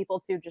normal people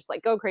to just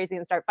like go crazy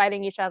and start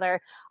fighting each other.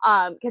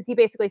 Because he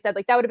basically said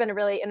like that would have been a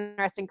really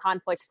interesting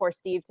conflict for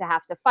Steve to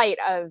have to fight,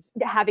 of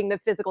having the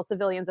physical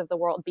civilians of the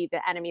world be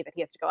the enemy that he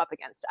has to go up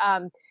against.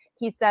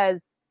 He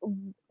says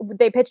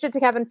they pitched it to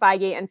Kevin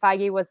Feige, and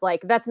Feige was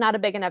like, that's not a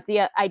big enough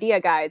idea,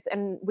 guys.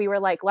 And we were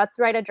like, let's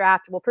write a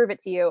draft. We'll prove it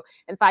to you.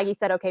 And Feige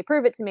said, okay,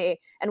 prove it to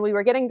me. And we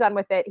were getting done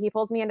with it. He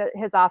pulls me into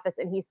his office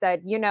and he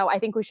said, I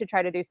think we should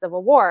try to do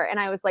Civil War. And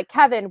I was like,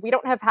 Kevin, we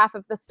don't have half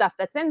of the stuff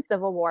that's in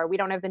Civil War. We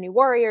don't have the new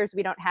Warriors.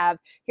 We don't have,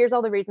 here's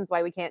all the reasons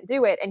why we can't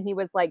do it. And he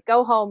was like,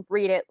 go home,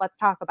 read it. Let's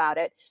talk about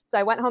it. So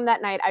I went home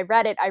that night. I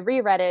read it. I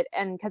reread it.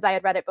 And because I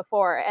had read it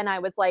before, and I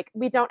was like,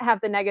 we don't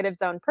have the negative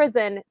zone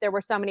prison. There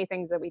were so many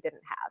things that we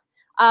didn't have.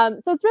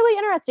 So it's really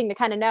interesting to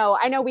kind of know.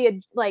 I know we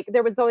had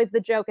there was always the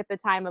joke at the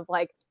time of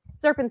like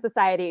Serpent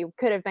Society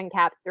could have been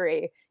Cap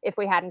 3 if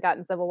we hadn't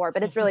gotten Civil War,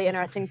 but it's really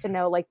interesting to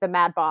know like the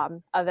Mad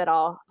Bomb of it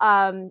all.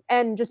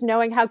 And just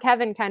knowing how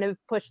Kevin kind of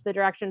pushed the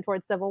direction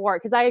towards Civil War.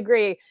 Cause I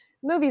agree,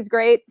 movie's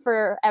great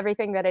for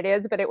everything that it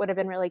is, but it would have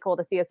been really cool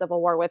to see a Civil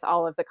War with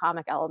all of the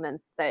comic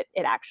elements that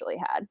it actually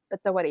had.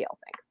 But so what do y'all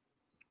think?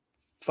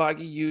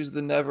 Feige used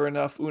the never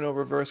enough Uno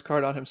reverse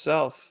card on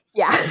himself.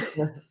 Yeah.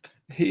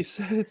 He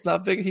said it's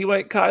not big. He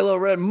went Kylo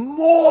Ren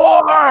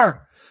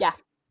more. Yeah.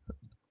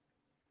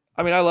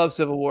 I mean, I love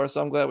Civil War,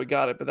 so I'm glad we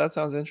got it, but that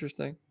sounds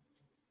interesting.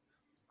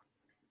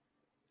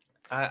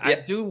 I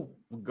do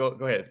go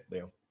ahead,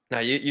 Leo. No,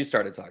 you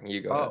started talking.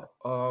 You go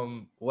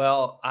ahead.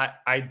 Well,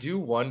 I do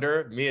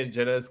wonder. Me and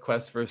Jenna's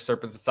quest for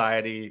Serpent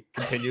Society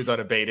continues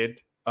unabated.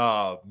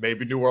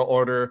 Maybe New World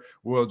Order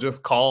will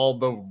just call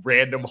the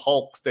random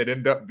Hulks that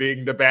end up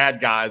being the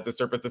bad guys the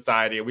Serpent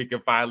Society, and we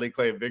can finally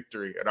claim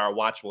victory, and our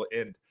watch will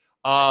end.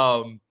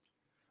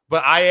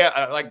 But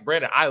I like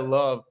Brandon. I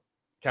love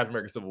Captain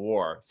America: Civil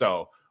War.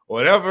 So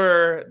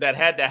whatever that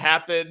had to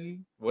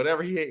happen,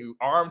 whatever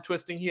arm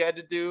twisting he had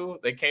to do,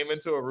 they came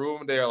into a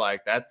room. They're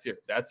like, "That's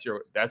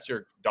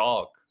your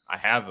dog. I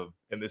have him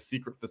in this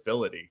secret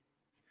facility."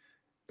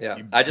 Yeah,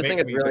 I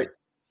think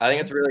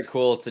it's really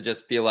cool to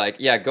just be like,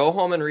 yeah, go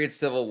home and read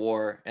Civil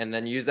War and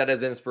then use that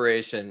as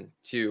inspiration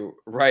to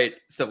write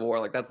Civil War.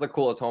 Like, that's the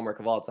coolest homework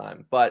of all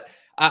time. But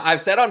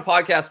I've said on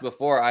podcasts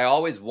before, I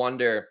always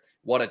wonder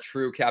what a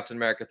true Captain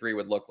America 3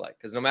 would look like.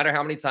 Because no matter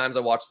how many times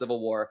I watch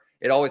Civil War,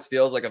 it always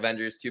feels like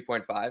Avengers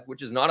 2.5,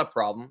 which is not a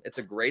problem. It's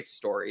a great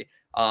story.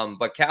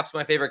 But Cap's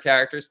my favorite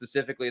character,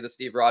 specifically the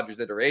Steve Rogers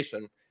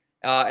iteration.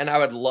 And I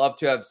would love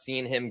to have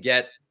seen him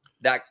get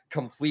that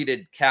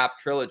completed Cap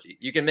trilogy.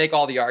 You can make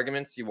all the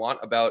arguments you want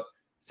about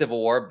Civil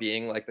War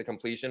being like the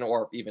completion,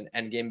 or even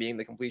Endgame being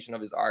the completion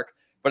of his arc,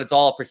 but it's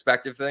all a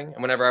perspective thing.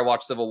 And whenever I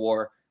watch Civil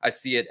War, I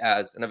see it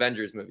as an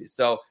Avengers movie.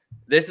 So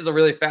this is a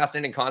really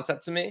fascinating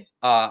concept to me.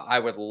 I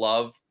would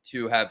love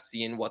to have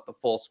seen what the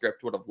full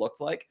script would have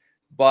looked like.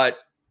 But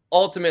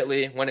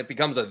ultimately, when it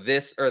becomes a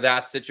this or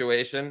that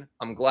situation,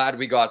 I'm glad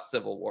we got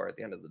Civil War at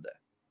the end of the day.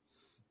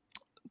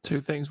 Two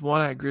things.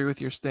 One, I agree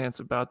with your stance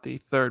about the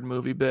third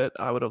movie bit.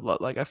 I would have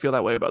loved, I feel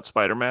that way about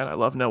Spider-Man. I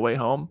love No Way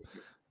Home,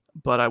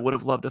 but I would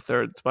have loved a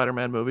third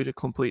Spider-Man movie to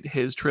complete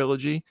his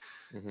trilogy.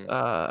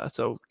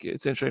 So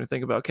it's interesting to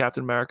think about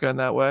Captain America in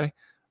that way.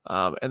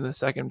 And the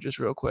second, just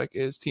real quick,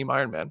 is Team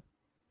Iron Man.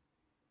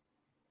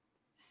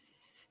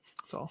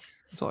 That's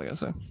all I gotta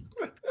say.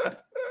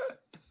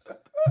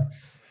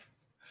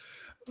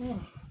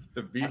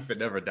 The beef, it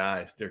never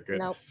dies. Dear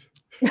goodness.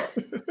 Nope.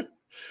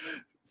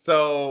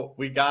 So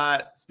we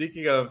got,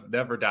 speaking of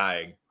never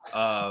dying,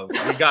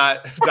 we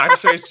got Doctor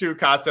Strange 2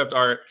 concept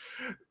art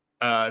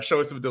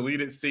showing some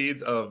deleted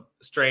scenes of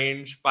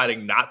Strange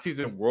fighting Nazis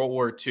in World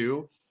War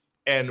II.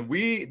 And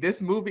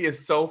this movie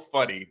is so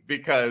funny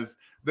because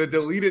the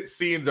deleted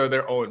scenes are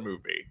their own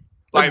movie.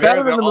 They're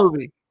better than the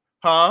movie.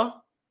 Huh?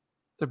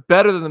 They're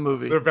better than the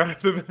movie. They're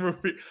better than the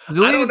movie.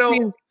 Deleted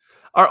scenes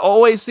are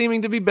always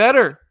seeming to be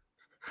better.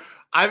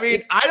 I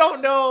mean, I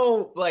don't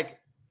know,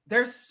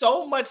 there's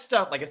so much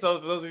stuff. So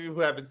those of you who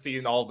haven't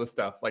seen all the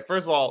stuff,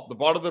 first of all, the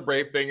Bond of the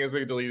Brave thing is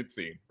a deleted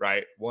scene,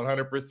 right?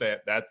 100%.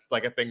 That's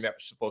a thing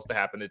that's supposed to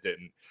happen. It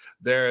didn't.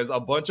 There's a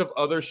bunch of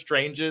other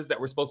Stranges that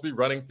were supposed to be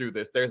running through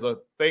this. There's a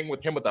thing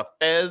with him with a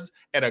fez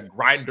and a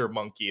grinder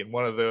monkey in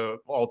one of the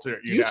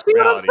alternate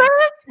realities.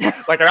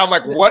 I'm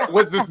like, what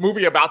was this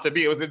movie about to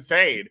be? It was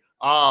insane.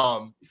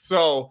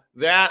 So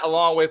that,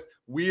 along with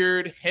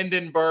weird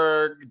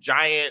Hindenburg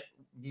giant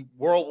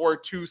World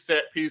War II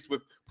set piece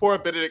with poor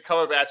Benedict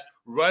Cumberbatch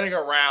running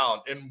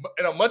around in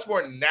a much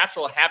more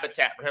natural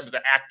habitat for him as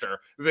an actor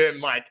than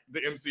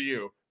the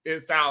MCU. It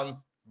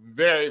sounds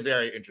very,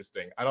 very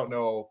interesting. I don't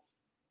know.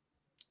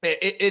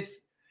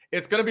 It's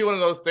going to be one of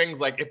those things,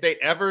 if they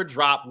ever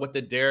drop what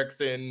the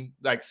Derrickson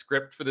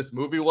script for this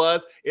movie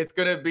was, it's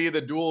going to be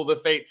the Duel of the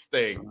Fates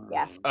thing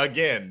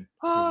again.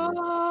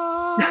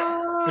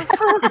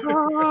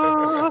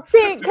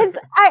 See, because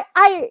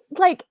I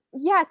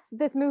yes,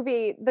 this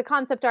movie, the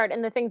concept art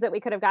and the things that we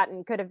could have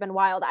gotten could have been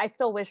wild. I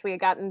still wish we had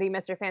gotten the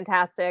Mr.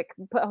 Fantastic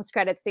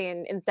post-credit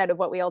scene instead of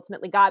what we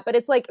ultimately got. But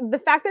it's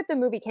the fact that the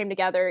movie came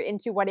together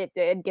into what it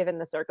did, given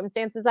the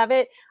circumstances of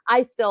it,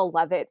 I still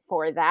love it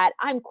for that.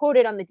 I'm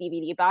quoted on the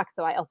DVD box,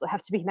 so I also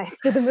have to be nice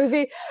to the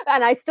movie,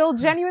 and I still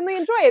genuinely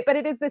enjoy it. But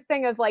it is this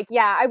thing of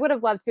I would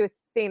have loved to have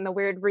seen the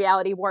weird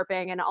reality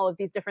warping and all of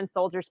these different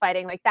soldiers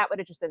fighting. That would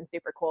have just been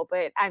super cool.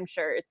 But I'm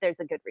sure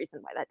there's a good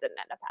reason why that didn't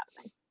end up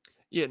happening.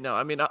 Yeah, no,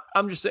 I mean,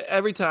 I'm just saying,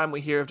 every time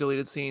we hear of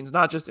deleted scenes,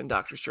 not just in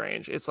Doctor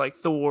Strange, it's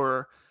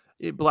Thor,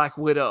 Black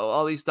Widow,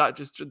 all these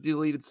just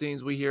deleted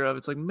scenes we hear of.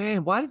 It's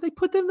man, why did they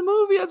put them in the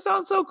movie? That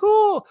sounds so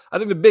cool. I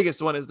think the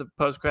biggest one is the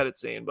post-credit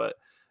scene, but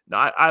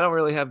no, I don't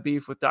really have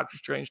beef with Doctor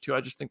Strange 2.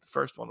 I just think the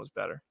first one was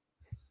better.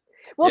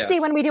 We'll see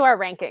when we do our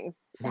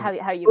rankings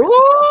how you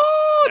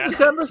really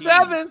December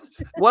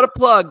 7th. What a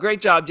plug.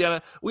 Great job,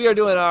 Jenna. We are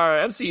doing our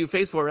MCU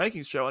Phase 4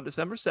 rankings show on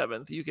December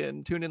 7th. You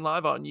can tune in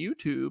live on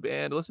YouTube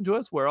and listen to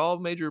us where all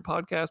major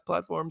podcast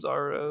platforms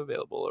are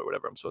available, or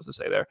whatever I'm supposed to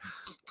say there.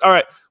 All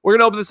right. We're going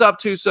to open this up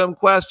to some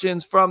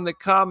questions from the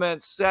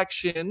comments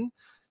section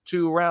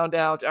to round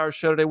out our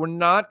show today. We're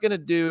not going to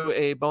do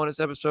a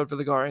bonus episode for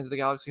the Guardians of the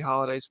Galaxy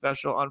holiday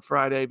special on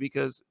Friday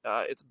because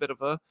it's a bit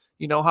of a,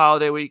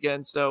 holiday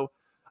weekend. So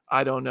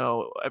I don't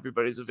know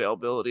everybody's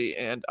availability,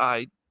 and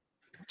I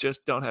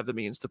just don't have the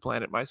means to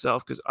plan it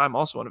myself because I'm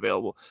also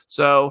unavailable.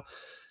 So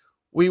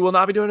we will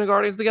not be doing a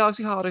Guardians of the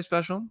Galaxy holiday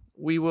special.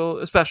 We will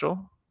a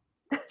special,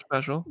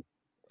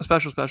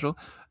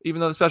 even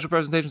though the special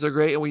presentations are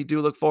great and we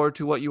do look forward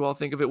to what you all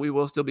think of it. We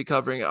will still be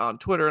covering it on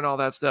Twitter and all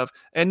that stuff.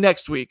 And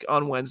next week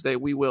on Wednesday,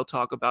 we will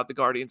talk about the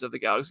Guardians of the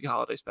Galaxy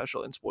holiday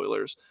special and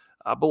spoilers.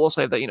 But we'll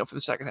save that, for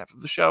the second half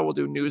of the show. We'll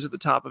do news at the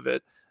top of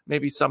it.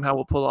 Maybe somehow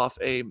we'll pull off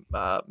a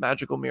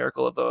magical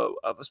miracle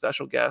of a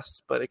special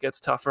guest, but it gets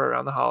tougher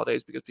around the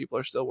holidays because people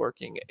are still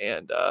working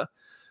and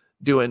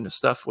doing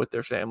stuff with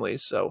their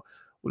families. So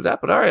with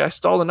that, but all right, I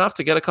stalled enough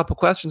to get a couple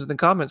questions in the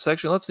comment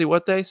section. Let's see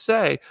what they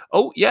say.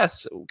 Oh,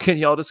 yes. Can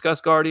y'all discuss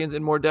Guardians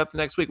in more depth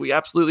next week? We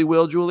absolutely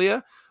will,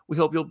 Julia. We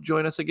hope you'll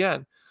join us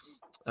again.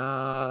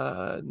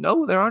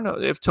 No, there are no.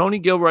 If Tony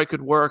Gilroy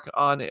could work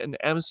on an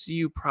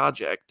MCU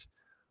project,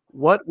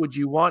 what would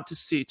you want to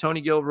see?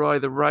 Tony Gilroy,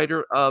 the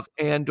writer of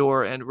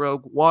Andor and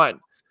Rogue One.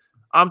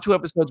 I'm 2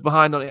 episodes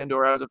behind on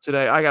Andor as of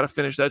today. I got to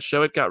finish that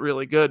show. It got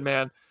really good,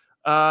 man.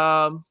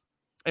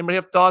 Anybody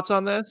have thoughts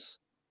on this?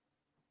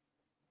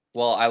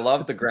 Well, I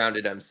love the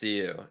grounded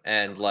MCU,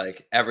 and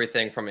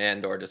everything from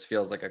Andor just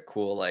feels like a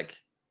cool,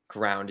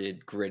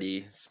 grounded,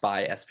 gritty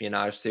spy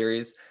espionage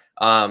series.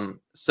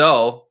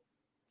 So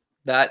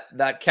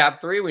that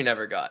Cap 3 we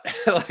never got.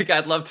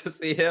 I'd love to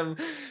see him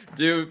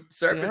do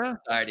Serpent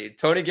Society.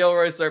 Tony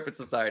Gilroy, Serpent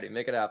Society.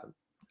 Make it happen.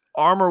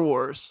 Armor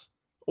Wars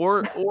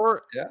or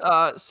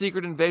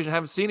Secret Invasion. I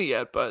haven't seen it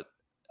yet, but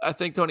I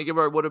think Tony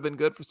Gilroy would have been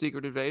good for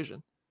Secret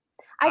Invasion.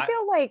 I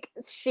feel like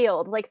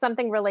Shield, like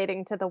something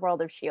relating to the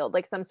world of Shield,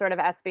 like some sort of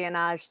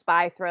espionage,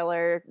 spy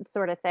thriller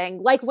sort of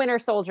thing, like Winter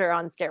Soldier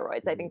on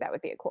steroids. I think that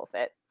would be a cool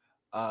fit.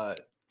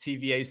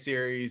 TVA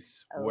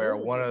series where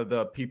one of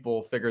the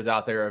people figures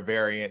out they're a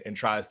variant and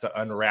tries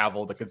to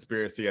unravel the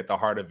conspiracy at the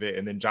heart of it,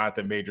 and then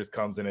Jonathan Majors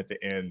comes in at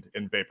the end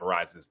and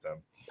vaporizes them.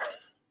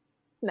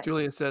 Nice.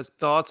 Julian says,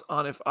 thoughts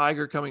on if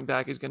Iger coming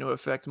back is going to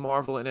affect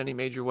Marvel in any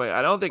major way?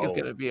 I don't think it's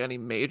going to be any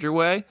major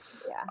way.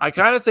 Yeah. I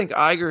kind of think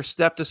Iger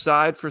stepped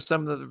aside for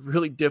some of the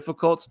really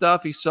difficult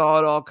stuff. He saw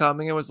it all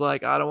coming and was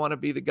like, I don't want to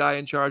be the guy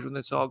in charge when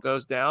this all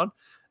goes down.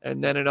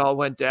 And then it all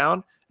went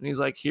down. And he's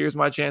like, here's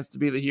my chance to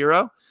be the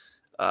hero.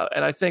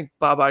 And I think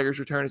Bob Iger's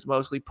return is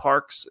mostly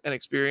parks and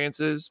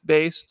experiences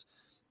based.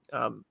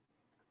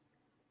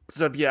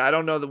 So, yeah, I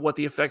don't know what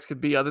the effects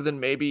could be other than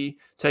maybe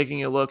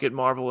taking a look at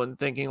Marvel and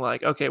thinking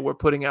like, okay, we're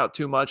putting out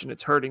too much and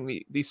it's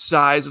hurting the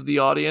size of the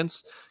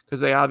audience because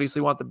they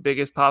obviously want the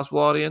biggest possible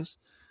audience.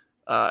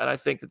 And I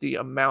think that the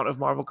amount of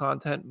Marvel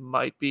content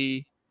might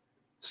be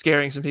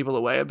scaring some people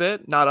away a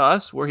bit. Not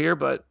us, we're here,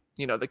 but,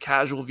 the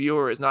casual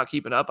viewer is not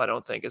keeping up, I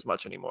don't think, as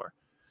much anymore.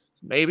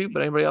 Maybe,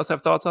 but anybody else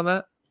have thoughts on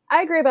that?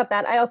 I agree about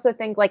that. I also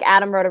think like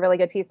Adam wrote a really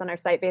good piece on our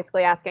site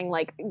basically asking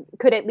like,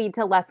 could it lead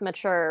to less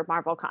mature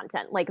Marvel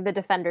content, like the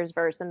Defenders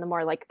verse and the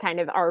more like kind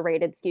of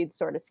R-rated skewed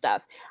sort of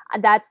stuff?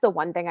 That's the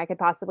one thing I could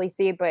possibly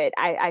see, but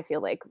I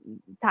feel like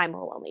time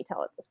will only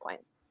tell at this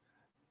point.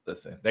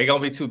 Listen, they're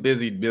going to be too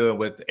busy dealing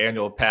with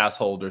annual pass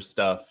holder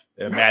stuff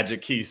and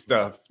Magic Key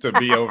stuff to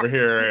be over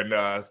here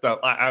and stuff.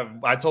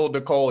 I told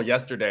Nicole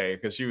yesterday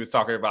because she was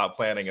talking about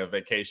planning a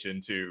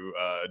vacation to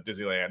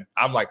Disneyland.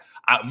 I'm like,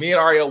 me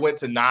and Ariel went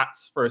to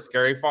Knott's for a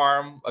Scary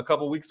Farm a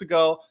couple weeks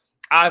ago.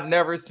 I've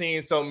never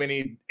seen so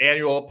many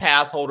annual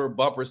pass holder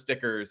bumper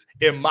stickers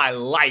in my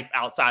life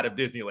outside of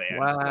Disneyland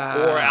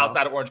or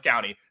outside of Orange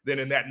County than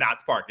in that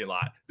Knott's parking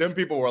lot. Them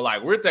people were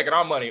like, we're taking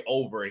our money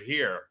over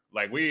here.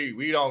 Like,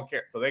 we don't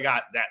care. So they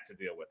got that to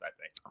deal with, I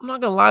think. I'm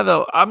not going to lie,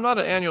 though. I'm not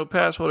an annual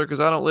pass holder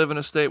because I don't live in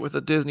a state with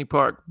a Disney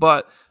park,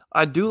 but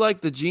I do like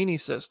the Genie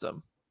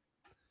system.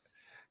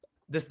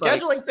 The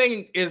scheduling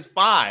thing is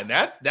fine.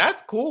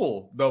 That's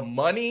cool. The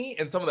money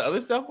and some of the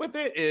other stuff with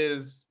it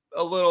is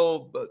a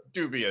little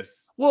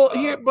dubious. Well,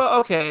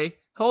 okay,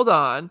 hold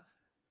on.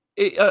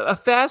 A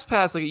fast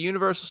pass like at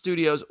Universal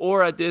Studios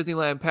or at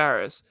Disneyland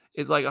Paris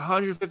is like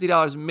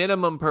 $150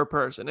 minimum per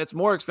person. It's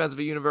more expensive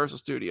at Universal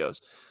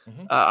Studios.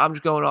 Mm-hmm. I'm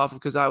just going off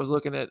because I was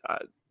looking at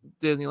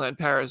Disneyland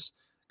Paris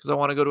because I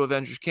want to go to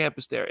Avengers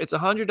Campus there. It's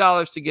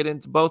 $100 to get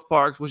into both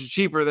parks, which is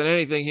cheaper than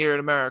anything here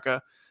in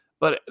America.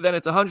 But then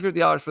it's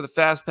 $150 for the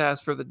fast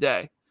pass for the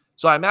day.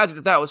 So I imagine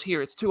if that was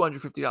here, it's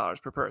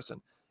 $250 per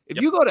person.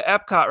 If you go to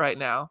Epcot right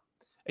now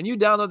and you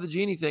download the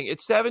Genie thing,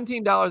 it's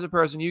 $17 a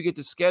person. You get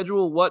to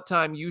schedule what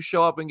time you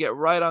show up and get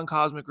right on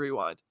Cosmic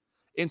Rewind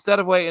instead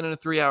of waiting in a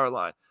 3-hour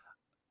line.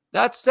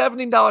 That's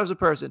 $17 a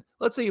person.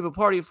 Let's say you have a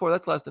party of 4.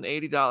 That's less than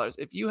 $80.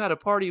 If you had a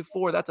party of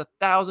 4, that's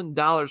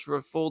 $1,000 for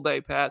a full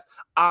day pass.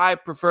 I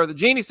prefer the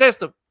Genie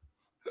system.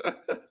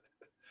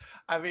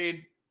 I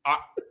mean,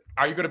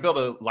 are you going to build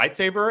a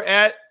lightsaber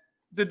at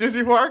the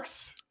Disney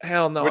parks?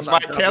 Hell no. Which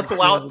might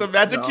cancel out the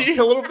Magic Key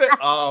a little bit.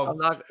 I'm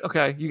not.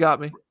 Okay, you got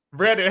me.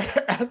 Brandon,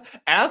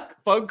 ask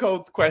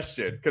Funcode's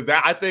question because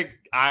I think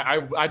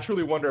I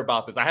truly wonder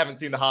about this. I haven't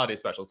seen the holiday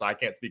special, so I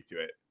can't speak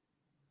to it.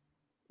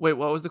 Wait,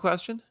 what was the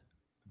question?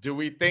 Do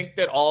we think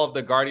that all of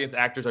the Guardians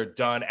actors are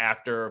done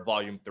after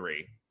Volume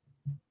 3?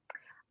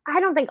 I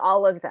don't think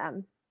all of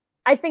them.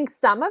 I think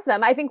some of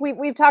them. I think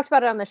we've talked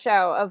about it on the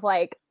show of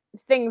like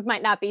things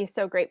might not be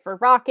so great for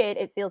Rocket.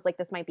 It feels like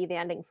this might be the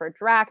ending for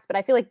Drax, but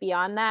I feel like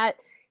beyond that,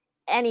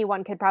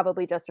 anyone could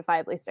probably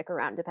justifiably stick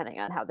around depending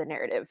on how the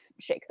narrative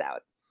shakes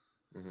out.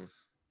 Mm-hmm.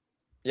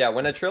 Yeah,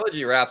 when a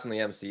trilogy wraps in the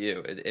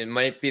MCU, it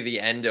might be the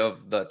end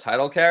of the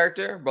title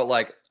character, but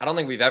like I don't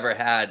think we've ever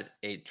had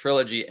a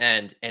trilogy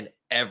end and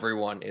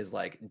everyone is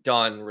like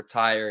done,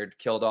 retired,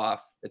 killed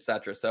off,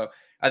 etc. So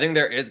I think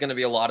there is going to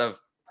be a lot of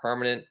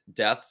permanent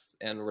deaths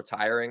and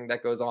retiring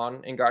that goes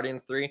on in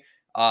Guardians 3.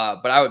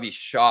 But I would be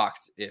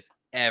shocked if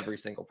every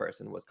single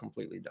person was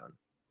completely done.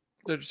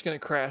 They're just going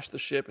to crash the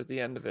ship at the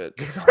end of it.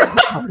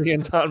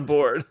 Audience on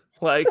board.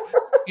 Like,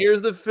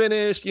 here's the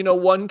finish.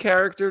 One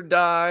character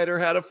died or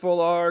had a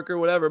full arc or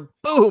whatever.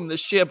 Boom, the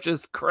ship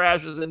just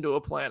crashes into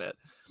a planet.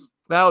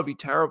 That would be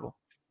terrible.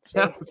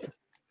 No,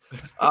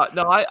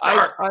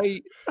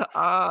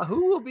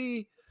 who will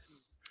be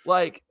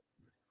like,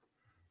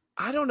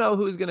 I don't know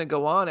who's going to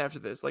go on after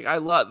this. Like,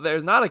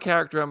 there's not a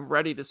character I'm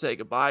ready to say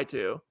goodbye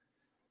to.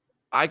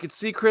 I could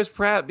see Chris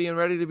Pratt being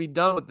ready to be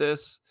done with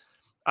this.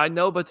 I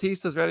know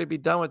Batista's ready to be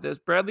done with this.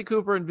 Bradley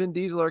Cooper and Vin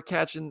Diesel are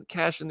cashing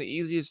the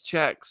easiest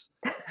checks.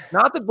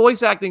 Not that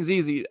voice acting's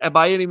easy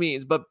by any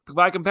means, but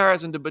by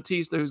comparison to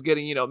Batista, who's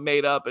getting,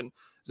 made up, and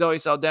Zoe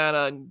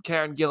Saldana and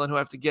Karen Gillan, who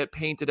have to get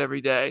painted every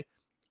day.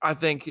 I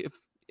think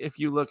if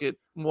you look at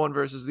one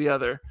versus the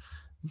other,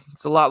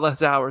 it's a lot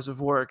less hours of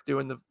work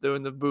doing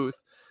the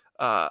booth.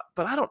 But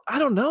I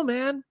don't know,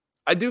 man.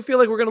 I do feel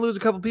like we're going to lose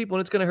a couple people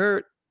and it's going to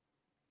hurt.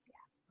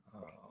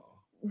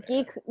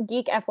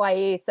 Geek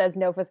FYE says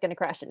Nova's going to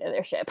crash into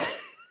their ship.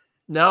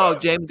 No,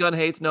 James Gunn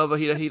hates Nova.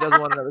 He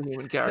doesn't want another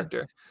human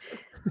character.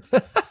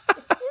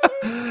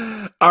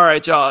 All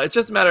right, y'all. It's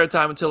just a matter of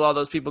time until all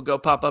those people go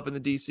pop up in the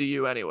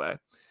DCU anyway.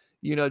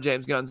 You know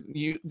James Gunn's.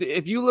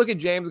 If you look at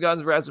James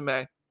Gunn's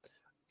resume,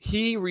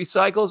 he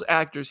recycles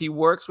actors. He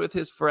works with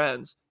his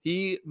friends.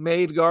 He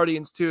made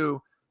Guardians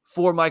 2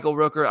 for Michael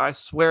Rooker. I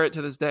swear it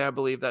to this day. I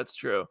believe that's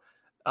true.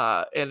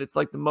 And it's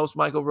like the most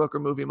Michael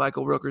Rooker movie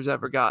Michael Rooker's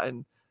ever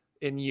gotten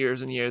in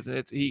years and years.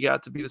 And he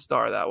got to be the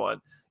star of that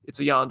one. It's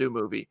a Yondu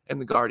movie,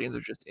 and the Guardians are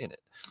just in it.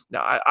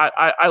 Now,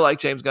 I like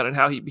James Gunn and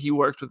how he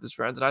works with his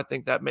friends, and I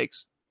think that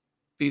makes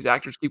these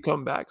actors keep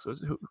coming back. So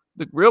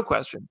the real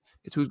question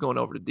is who's going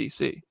over to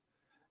DC.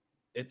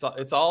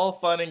 It's all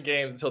fun and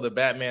games until the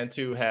Batman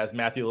 2 has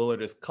Matthew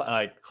Lillard as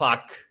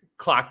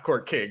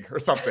Clockwork King or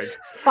something.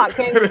 Clock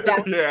King,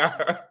 yeah.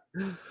 Yeah.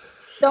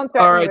 Don't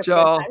threaten. All right,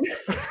 y'all.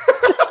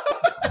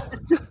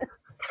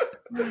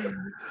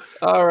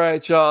 All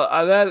right,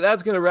 y'all.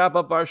 That's gonna wrap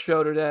up our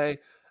show today.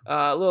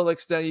 A little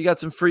extent. You got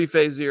some free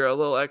phase zero, a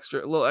little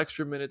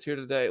extra minutes here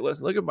today.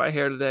 Listen, look at my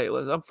hair today.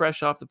 Listen, I'm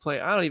fresh off the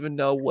plane. I don't even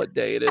know what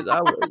day it is.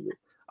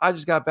 I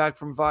just got back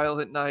from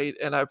Violent Night,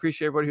 and I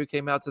appreciate everybody who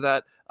came out to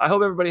that. I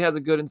hope everybody has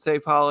a good and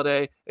safe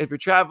holiday. If you're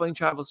traveling,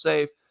 travel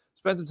safe.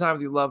 Spend some time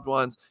with your loved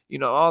ones. You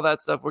know, all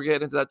that stuff. We're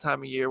getting into that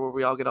time of year where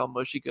we all get all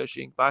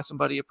mushy-gushy. Buy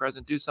somebody a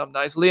present. Do something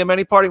nice. Liam,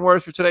 any parting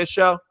words for today's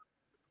show?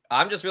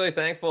 I'm just really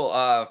thankful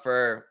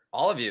for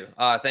all of you.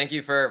 Thank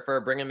you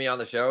for bringing me on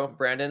the show,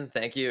 Brandon.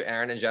 Thank you,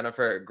 Aaron and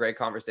Jennifer. Great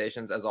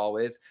conversations as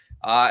always.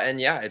 And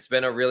yeah, it's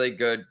been a really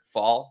good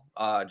fall,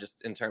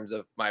 just in terms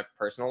of my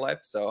personal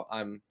life. So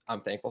I'm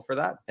thankful for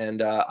that,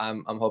 and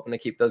I'm hoping to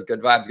keep those good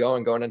vibes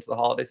going into the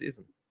holiday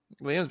season.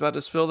 Liam's about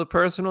to spill the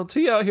personal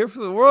tea out here for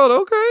the world.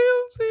 Okay,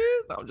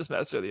 no, I'm just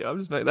messing with you.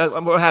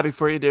 I'm more happy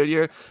for you, dude.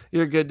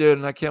 You're a good dude,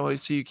 and I can't wait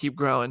to see you keep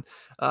growing.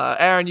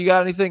 Aaron, you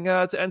got anything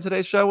to end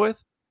today's show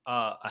with?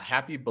 A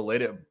happy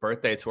belated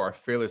birthday to our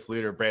fearless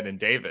leader, Brandon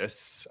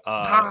Davis.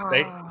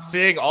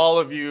 Seeing all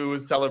of you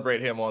celebrate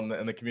him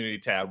in the community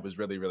tab was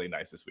really, really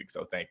nice this week.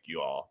 So thank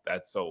you all.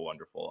 That's so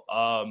wonderful.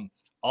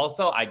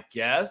 Also, I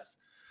guess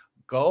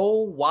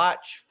go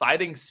watch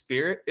Fighting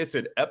Spirit. It's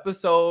an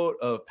episode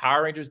of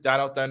Power Rangers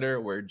Dino Thunder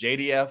where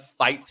JDF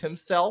fights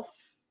himself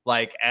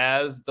like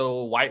as the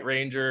White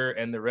Ranger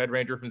and the Red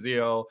Ranger from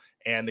Zeo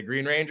and the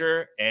Green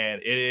Ranger.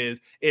 And it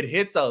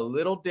hits a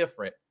little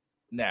different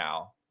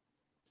now.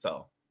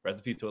 So,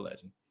 recipe to a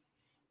legend.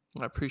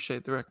 I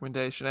appreciate the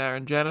recommendation,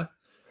 Aaron. Jenna?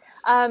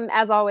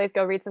 As always,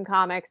 go read some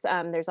comics.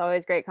 There's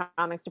always great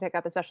comics to pick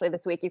up, especially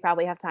this week. You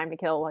probably have time to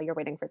kill while you're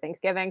waiting for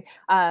Thanksgiving.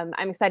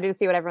 I'm excited to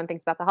see what everyone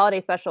thinks about the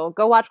holiday special.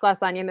 Go watch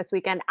Glass Onion this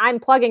weekend. I'm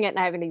plugging it and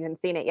I haven't even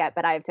seen it yet,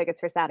 but I have tickets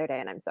for Saturday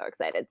and I'm so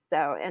excited.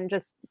 So, and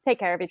just take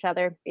care of each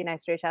other, be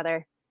nice to each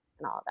other,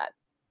 and all of that.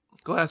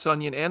 Glass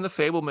Onion and The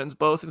Fabelmans,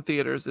 both in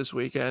theaters this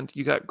weekend.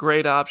 You got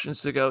great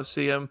options to go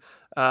see them.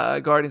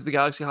 Guardians of the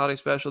Galaxy Holiday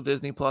Special,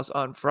 Disney Plus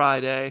on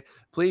Friday.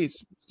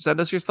 Please send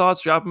us your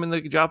thoughts. Drop them in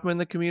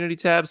the community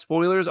tab.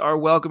 Spoilers are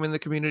welcome in the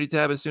community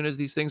tab as soon as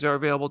these things are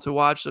available to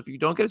watch. So if you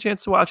don't get a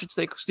chance to watch it,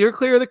 steer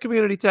clear of the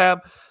community tab.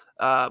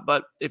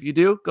 But if you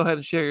do, go ahead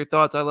and share your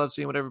thoughts. I love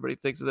seeing what everybody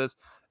thinks of this.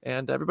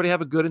 And everybody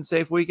have a good and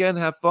safe weekend.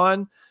 Have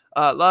fun.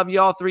 Love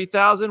y'all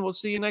 3000. We'll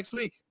see you next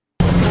week.